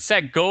focus and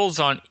set goals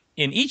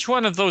in each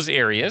one of those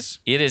areas,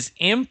 it is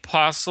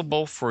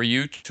impossible for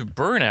you to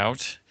burn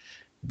out,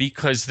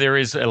 because there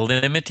is a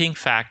limiting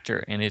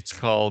factor, and it's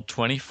called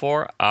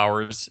 24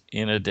 hours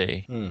in a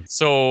day.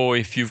 So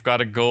if you've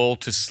got a goal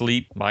to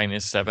sleep, mine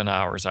is 7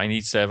 hours. I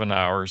need 7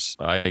 hours.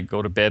 I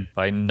go to bed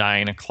by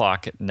 9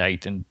 o'clock at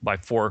night, and by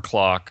 4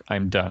 o'clock,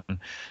 I'm done.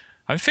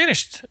 I'm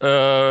finished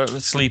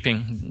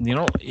sleeping,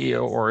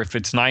 or if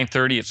it's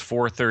 9:30, it's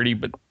 4:30,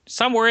 but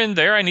somewhere in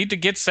there, I need to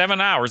get 7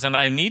 hours, and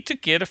I need to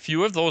get a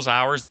few of those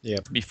hours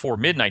before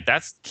midnight.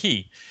 That's the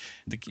key.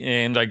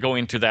 And I go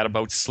into that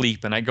about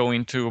sleep, and I go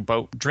into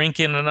about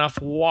drinking enough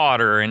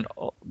water, and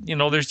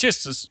there's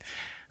just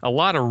a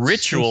lot of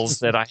rituals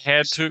that I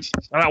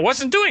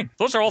wasn't doing.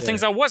 Those are all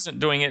things I wasn't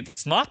doing.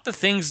 It's not the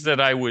things that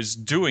I was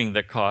doing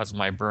that caused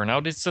my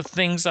burnout. It's the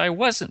things I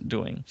wasn't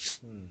doing.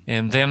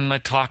 And then I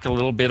talk a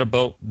little bit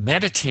about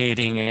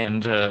meditating,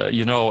 and,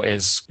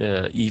 as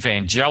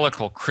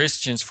evangelical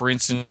Christians, for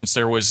instance,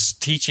 there was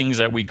teachings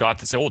that we got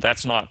that say, oh,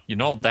 that's not,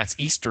 that's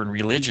Eastern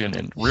religion.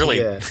 And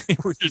really,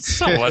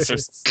 some of us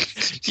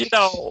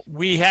are,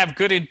 we have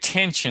good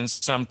intentions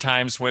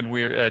sometimes when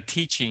we're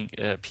teaching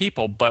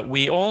people, but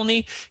we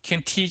only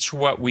can teach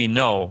what we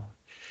know.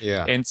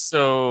 Yeah. And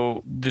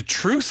so the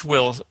truth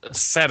will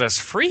set us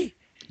free.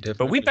 Definitely.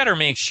 But we better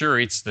make sure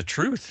it's the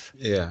truth.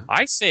 Yeah.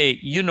 I say,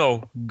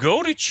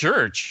 go to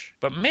church,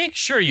 but make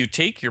sure you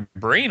take your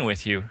brain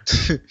with you.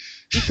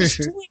 Because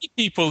too many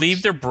people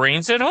leave their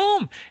brains at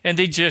home, and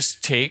they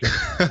just take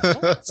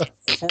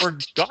for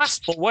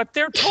gospel what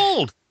they're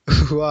told.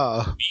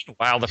 Wow.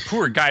 Meanwhile, the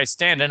poor guy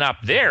standing up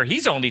there,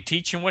 he's only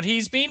teaching what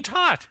he's being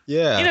taught.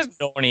 Yeah. He doesn't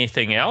know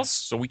anything else,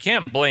 so we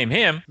can't blame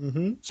him.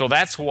 Mm-hmm. So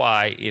that's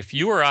why if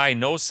you or I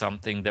know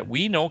something that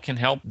we know can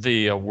help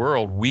the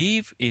world,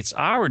 it's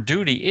our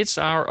duty, it's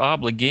our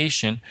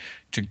obligation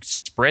to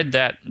spread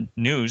that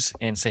news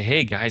and say,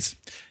 hey, guys,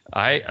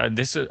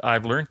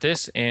 I've learned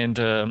this, and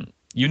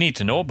you need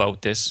to know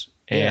about this.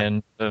 Yeah.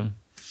 And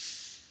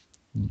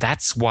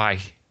that's why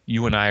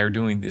you and I are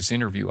doing this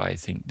interview, I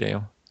think,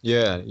 Dale.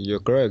 Yeah,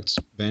 you're correct,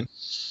 Ben.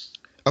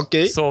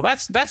 Okay. So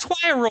that's why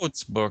I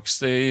wrote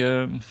books.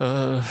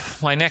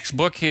 My next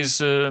book is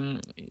going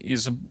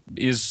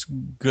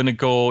to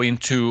go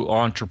into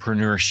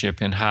entrepreneurship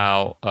and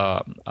how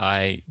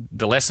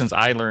the lessons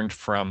I learned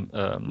from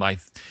my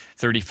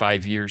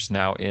 35 years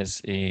now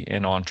as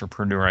an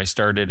entrepreneur. I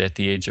started at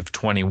the age of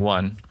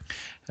 21.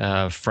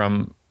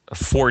 From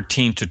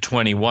 14 to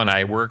 21,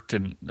 I worked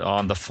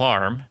on the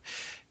farm.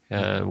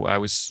 I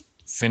was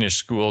finished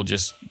school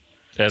just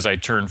as I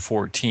turned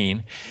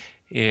 14.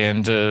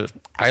 And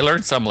I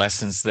learned some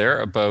lessons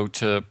there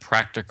about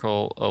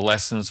practical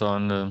lessons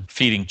on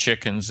feeding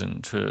chickens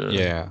and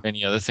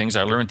many other things.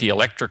 I learned the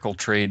electrical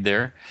trade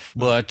there.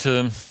 But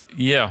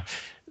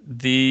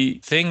the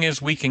thing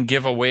is, we can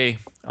give away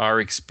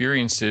our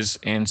experiences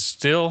and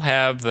still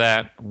have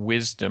that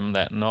wisdom,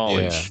 that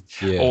knowledge.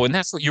 Yeah. Oh, and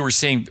that's what you were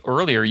saying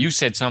earlier. You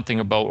said something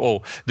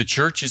about, the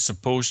church is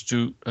supposed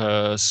to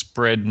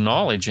spread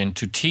knowledge and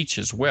to teach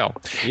as well.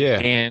 Yeah.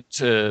 And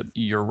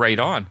you're right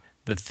on.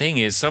 The thing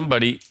is,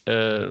 somebody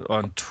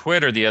on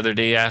Twitter the other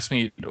day asked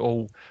me,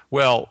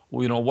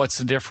 what's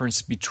the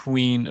difference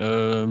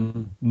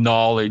between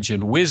knowledge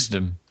and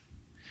wisdom?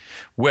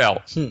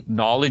 Well,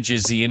 knowledge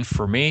is the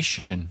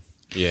information.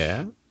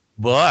 Yeah.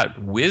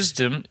 But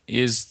wisdom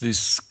is the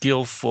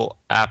skillful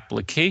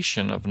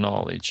application of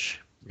knowledge.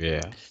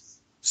 Yeah.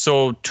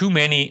 So too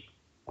many,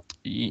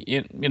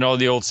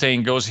 the old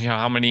saying goes,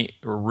 how many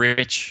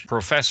rich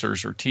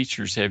professors or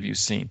teachers have you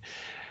seen?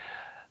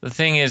 The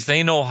thing is,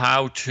 they know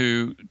how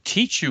to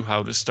teach you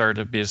how to start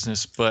a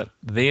business, but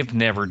they've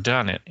never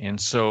done it. And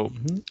so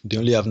they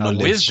only have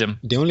knowledge. Wisdom.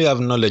 They only have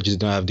knowledge, they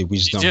don't have the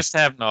wisdom. They just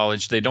have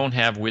knowledge. They don't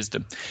have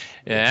wisdom.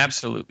 Yeah,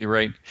 absolutely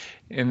right.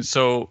 And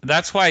so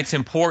that's why it's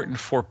important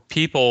for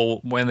people,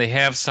 when they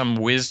have some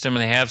wisdom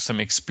and they have some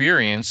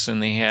experience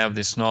and they have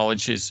this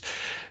knowledge, is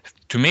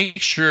to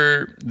make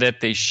sure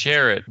that they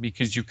share it,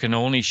 because you can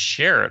only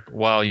share it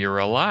while you're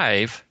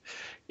alive.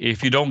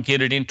 If you don't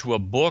get it into a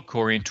book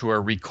or into a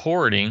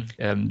recording,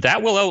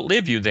 that will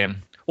outlive you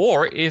then.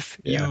 Or if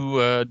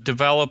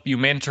you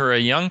mentor a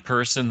young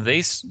person,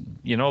 they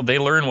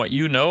learn what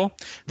you know.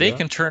 They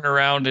can turn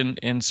around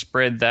and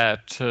spread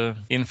that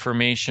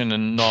information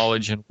and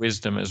knowledge and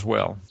wisdom as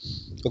well.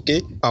 Okay,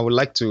 I would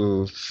like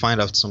to find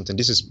out something.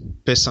 This is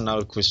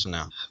personal question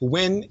now.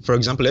 When, for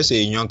example, let's say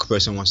a young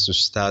person wants to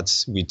start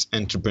with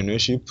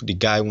entrepreneurship, the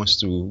guy wants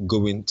to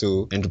go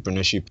into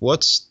entrepreneurship.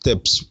 What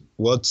steps,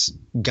 what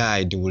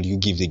guide will you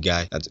give the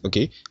guy?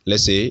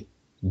 Let's say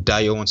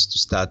Dio wants to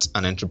start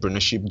an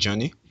entrepreneurship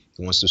journey.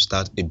 He wants to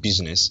start a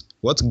business.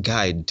 What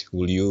guide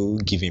will you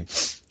give him?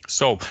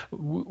 So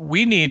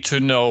we need to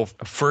know,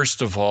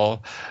 first of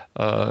all,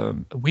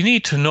 we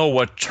need to know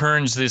what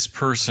turns this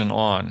person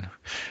on.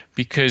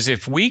 Because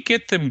if we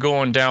get them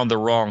going down the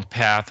wrong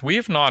path, we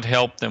have not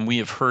helped them, we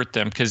have hurt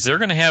them, because they're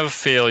going to have a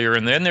failure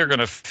and then they're going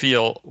to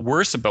feel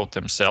worse about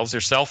themselves.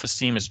 Their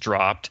self-esteem is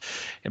dropped,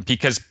 and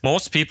because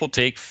most people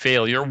take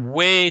failure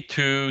way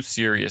too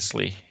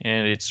seriously,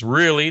 and it's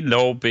really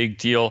no big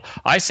deal.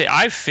 I say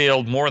I've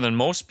failed more than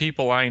most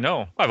people I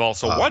know. I've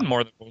also won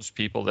more than most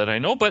people that I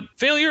know, but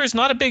failure is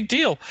not a big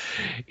deal.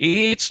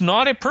 It's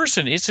not a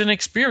person, it's an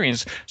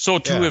experience. So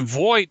to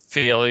avoid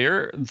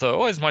failure,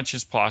 though, as much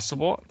as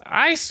possible,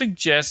 I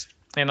suggest,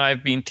 and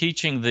I've been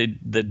teaching the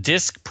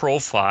DISC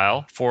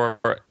profile for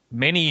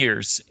many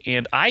years,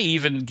 and I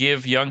even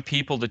give young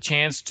people the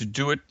chance to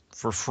do it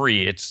for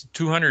free. It's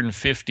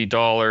 $250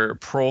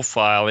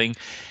 profiling.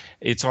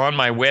 It's on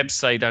my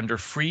website under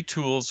free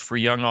tools for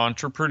young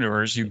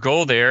entrepreneurs. You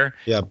go there.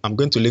 Yeah, I'm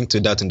going to link to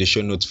that in the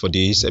show notes for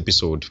this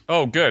episode.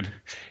 Oh, good.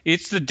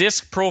 It's the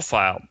DISC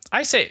profile.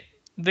 I say,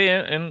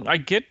 and I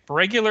get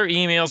regular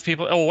emails,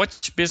 people,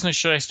 what business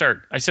should I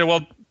start? I said,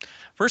 well,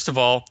 first of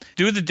all,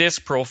 do the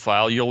DISC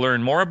profile. You'll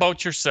learn more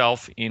about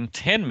yourself in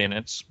 10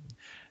 minutes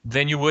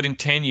than you would in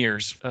 10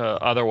 years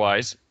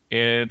otherwise.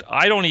 And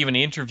I don't even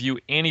interview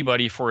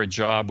anybody for a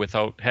job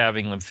without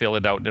having them fill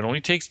it out. It only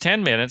takes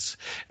 10 minutes.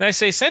 And I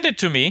say, send it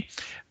to me.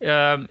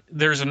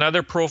 There's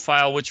another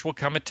profile which will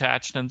come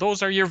attached, and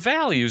those are your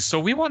values. So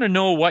we want to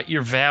know what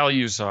your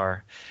values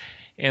are.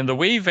 And the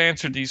way you've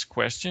answered these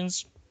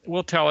questions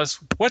will tell us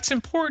what's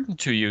important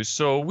to you.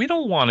 So we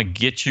don't want to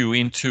get you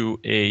into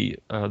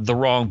the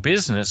wrong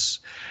business.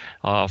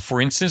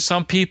 For instance,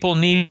 some people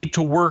need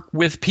to work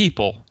with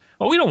people.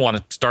 Well, we don't want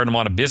to start them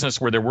on a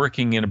business where they're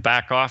working in a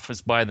back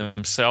office by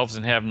themselves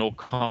and have no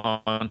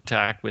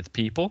contact with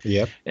people.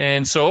 Yep.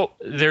 And so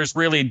there's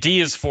really, D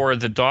is for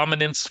the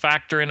dominance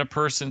factor in a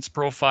person's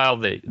profile.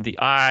 The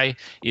I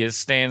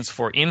stands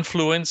for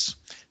influence.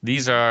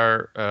 These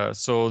are,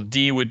 so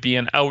D would be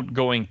an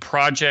outgoing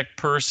project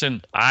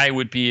person. I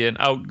would be an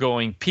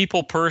outgoing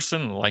people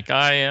person, like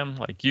I am,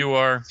 like you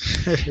are.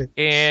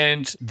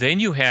 And then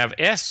you have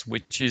S,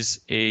 which is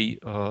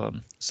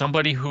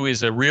somebody who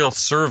is a real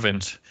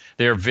servant.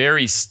 They're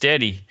very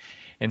steady.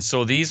 And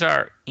so these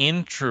are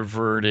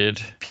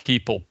introverted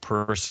people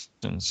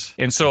persons.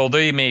 And so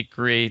they make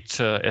great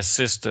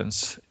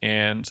assistants.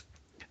 And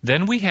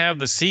then we have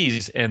the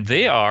C's, and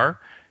they are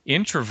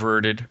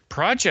introverted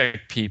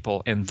project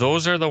people, and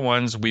those are the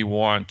ones we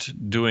want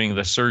doing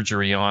the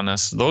surgery on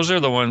us. Those are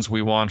the ones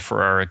we want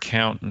for our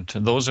accountant.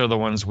 Those are the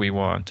ones we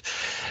want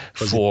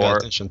for they pay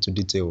attention to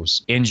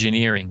details.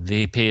 Engineering.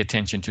 They pay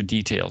attention to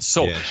details.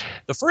 So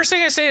the first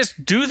thing I say is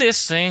do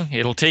this thing.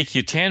 It'll take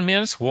you 10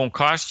 minutes, won't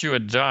cost you a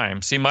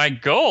dime. See, my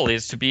goal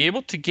is to be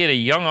able to get a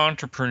young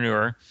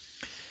entrepreneur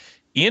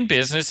in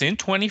business in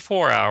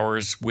 24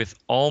 hours with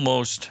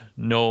almost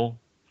no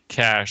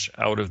cash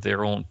out of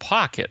their own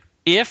pocket,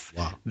 if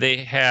they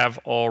have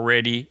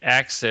already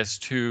access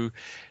to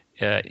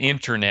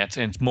internet.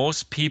 And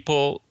most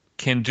people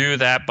can do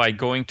that by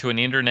going to an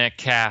internet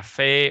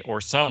cafe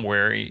or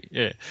somewhere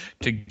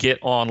to get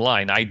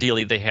online.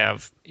 Ideally, they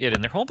have it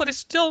in their home, but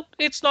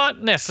it's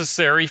not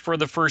necessary for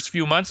the first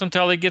few months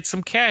until they get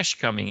some cash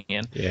coming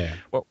in. Yeah.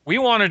 What we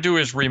want to do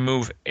is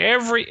remove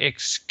every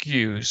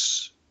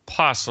excuse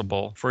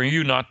possible for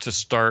you not to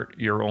start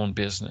your own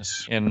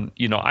business. And,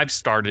 I've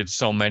started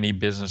so many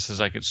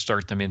businesses, I could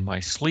start them in my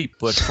sleep.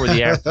 But for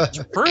the average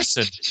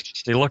person,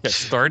 they look at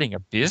starting a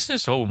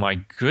business. Oh, my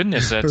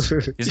goodness,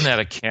 isn't that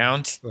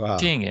accounting? Wow.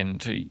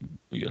 And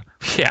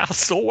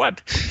so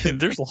what?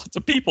 There's lots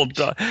of people,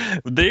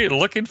 they're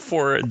looking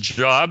for a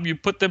job. You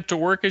put them to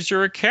work as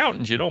your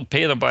accountant. You don't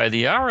pay them by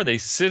the hour. They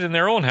sit in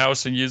their own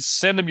house, and you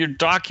send them your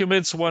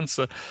documents once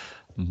a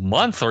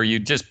month, or you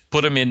just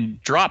put them in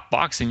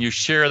Dropbox and you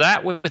share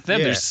that with them.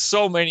 Yeah. There's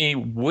so many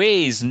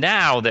ways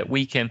now that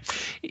we can.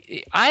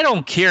 I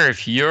don't care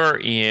if you're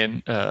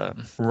in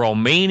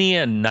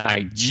Romania,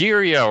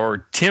 Nigeria,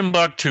 or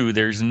Timbuktu.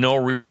 There's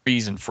no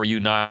reason for you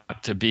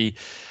not to be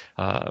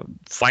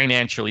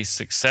financially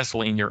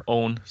successful in your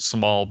own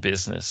small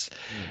business.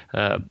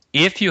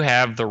 If you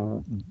have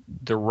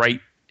the right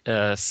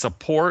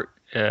support,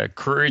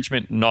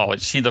 encouragement,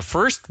 knowledge. See, the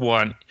first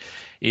one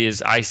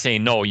is I say,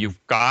 no, you've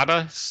got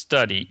to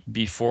study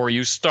before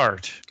you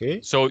start.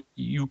 Okay. So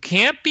you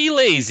can't be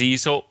lazy.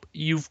 So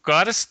you've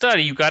got to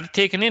study, you've got to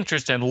take an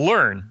interest and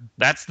learn.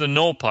 That's the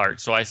know part.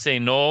 So I say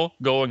no,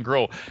 go and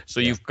grow. So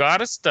you've got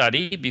to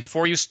study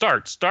before you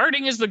start.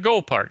 Starting is the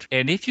go part.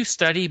 And if you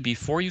study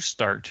before you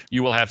start,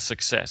 you will have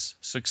success.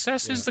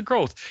 Success is the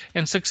growth.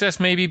 And success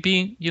maybe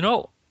being,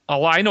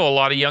 I know a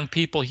lot of young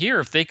people here,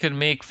 if they could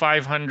make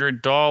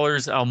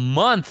 $500 a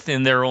month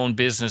in their own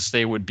business,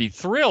 they would be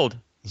thrilled.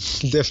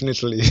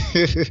 Definitely.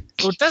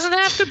 So it doesn't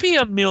have to be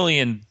 $1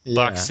 million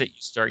that you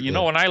start.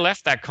 When I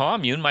left that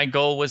commune, my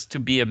goal was to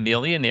be a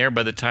millionaire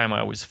by the time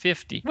I was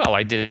 50. Well,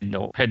 I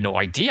had no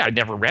idea. I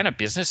never ran a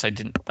business. I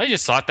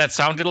just thought that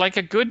sounded like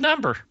a good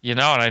number,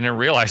 and I didn't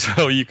realize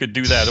you could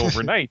do that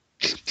overnight.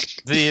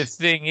 The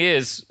thing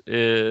is,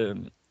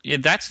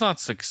 that's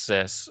not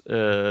success.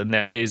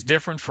 That is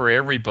different for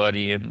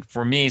everybody. And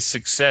for me,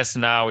 success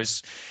now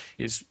is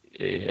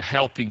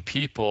helping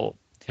people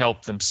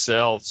help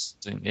themselves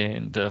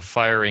and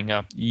firing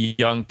up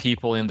young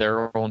people in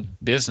their own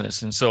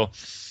business. And so,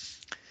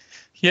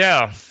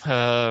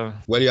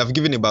 well, you have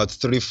given about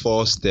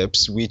 3-4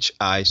 steps, which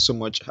I so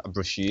much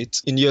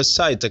appreciate. In your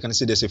site, I can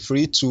see there's a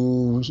free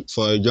tool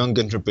for young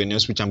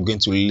entrepreneurs, which I'm going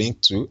to link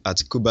to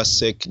at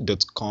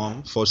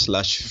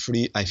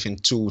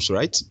kubassek.com/free-tools,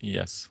 right?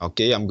 Yes.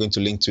 Okay, I'm going to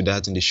link to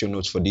that in the show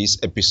notes for this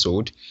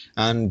episode.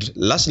 And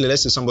lastly,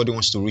 let's say somebody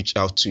wants to reach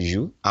out to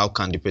you. How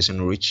can the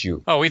person reach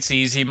you? Oh, it's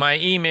easy. My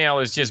email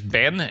is just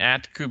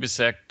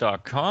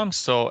ben@kubassek.com.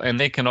 And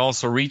they can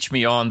also reach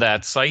me on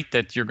that site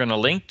that you're going to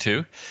link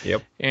to.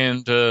 Yep.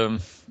 And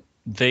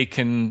they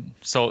can,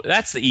 so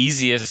that's the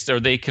easiest, or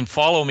they can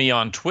follow me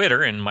on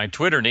Twitter, and my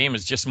Twitter name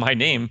is just my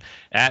name,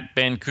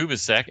 @Ben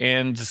Kubassek,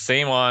 and the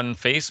same on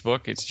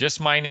Facebook. It's just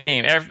my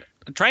name.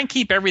 Try and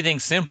keep everything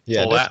simple.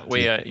 Yeah, that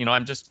way,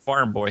 I'm just a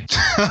farm boy.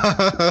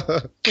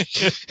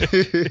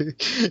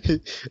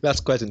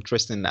 That's quite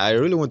interesting. I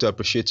really want to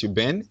appreciate you,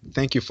 Ben.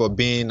 Thank you for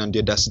being on the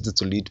Audacity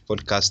to Lead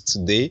podcast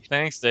today.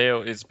 Thanks,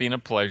 Dale. It's been a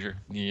pleasure.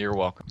 You're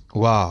welcome.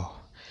 Wow.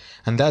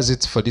 And that's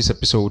it for this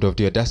episode of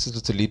the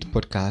Audacity to Lead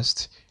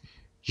podcast.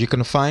 You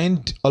can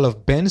find all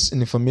of Ben's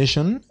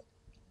information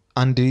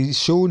and the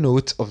show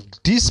notes of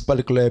this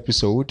particular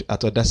episode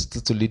at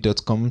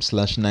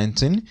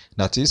audacitytolead.com/19.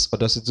 That is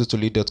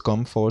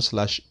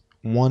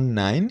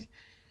audacitytolead.com/19.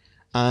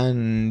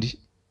 And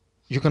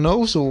you can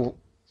also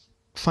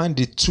find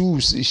the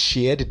tools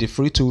shared, the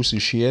free tools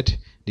shared,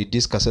 the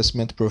DISC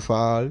assessment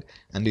profile,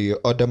 and the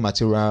other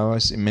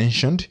materials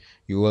mentioned.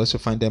 You will also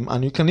find them.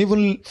 And you can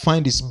even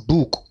find his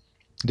book,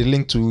 the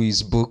link to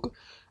his book,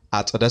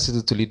 at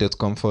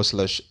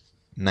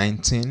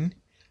audacitytolead.com/19.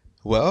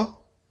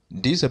 Well,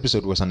 this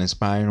episode was an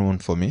inspiring one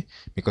for me,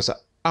 because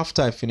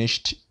after I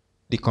finished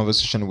the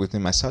conversation with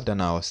him, I sat down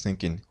and I was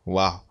thinking,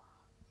 wow,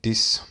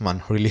 this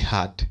man really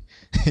had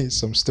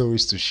some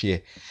stories to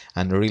share.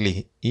 And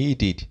really, he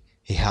did.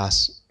 He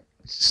has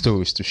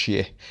stories to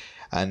share.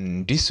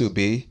 And this will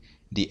be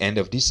the end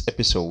of this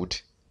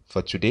episode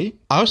for today.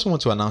 I also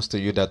want to announce to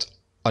you that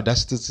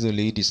Audacity to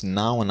Lead is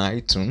now on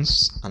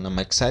iTunes, and I'm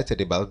excited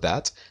about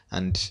that.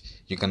 And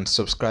you can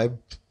subscribe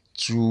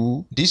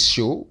to this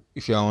show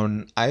if you're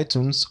on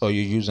iTunes or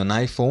you use an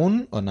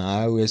iPhone on an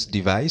iOS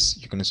device.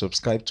 You can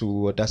subscribe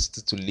to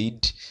Audacity to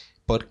Lead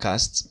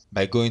podcast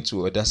by going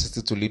to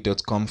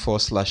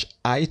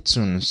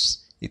audacitytolead.com/iTunes.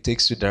 It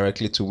takes you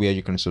directly to where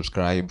you can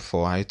subscribe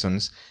for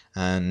iTunes,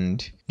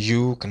 and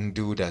you can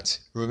do that.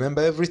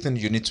 Remember, everything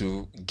you need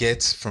to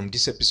get from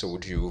this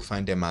episode, you will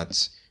find them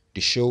at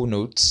the show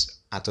notes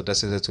at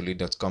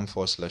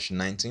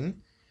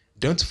audacitytolead.com/19.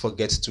 Don't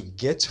forget to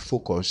get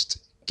focused,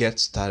 get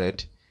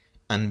started,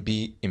 and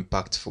be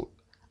impactful.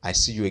 I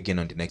see you again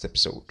on the next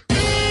episode.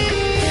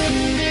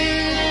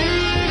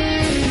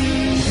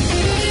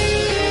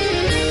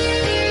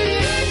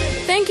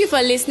 Thank you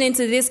for listening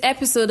to this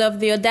episode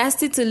of the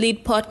Audacity to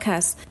Lead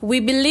podcast.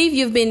 We believe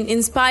you've been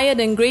inspired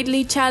and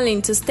greatly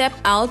challenged to step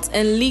out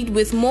and lead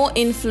with more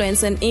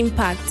influence and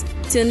impact.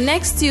 Till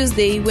next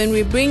Tuesday, when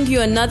we bring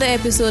you another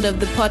episode of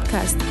the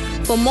podcast.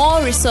 For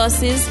more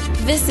resources,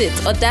 visit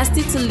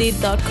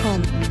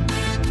audacitytolead.com.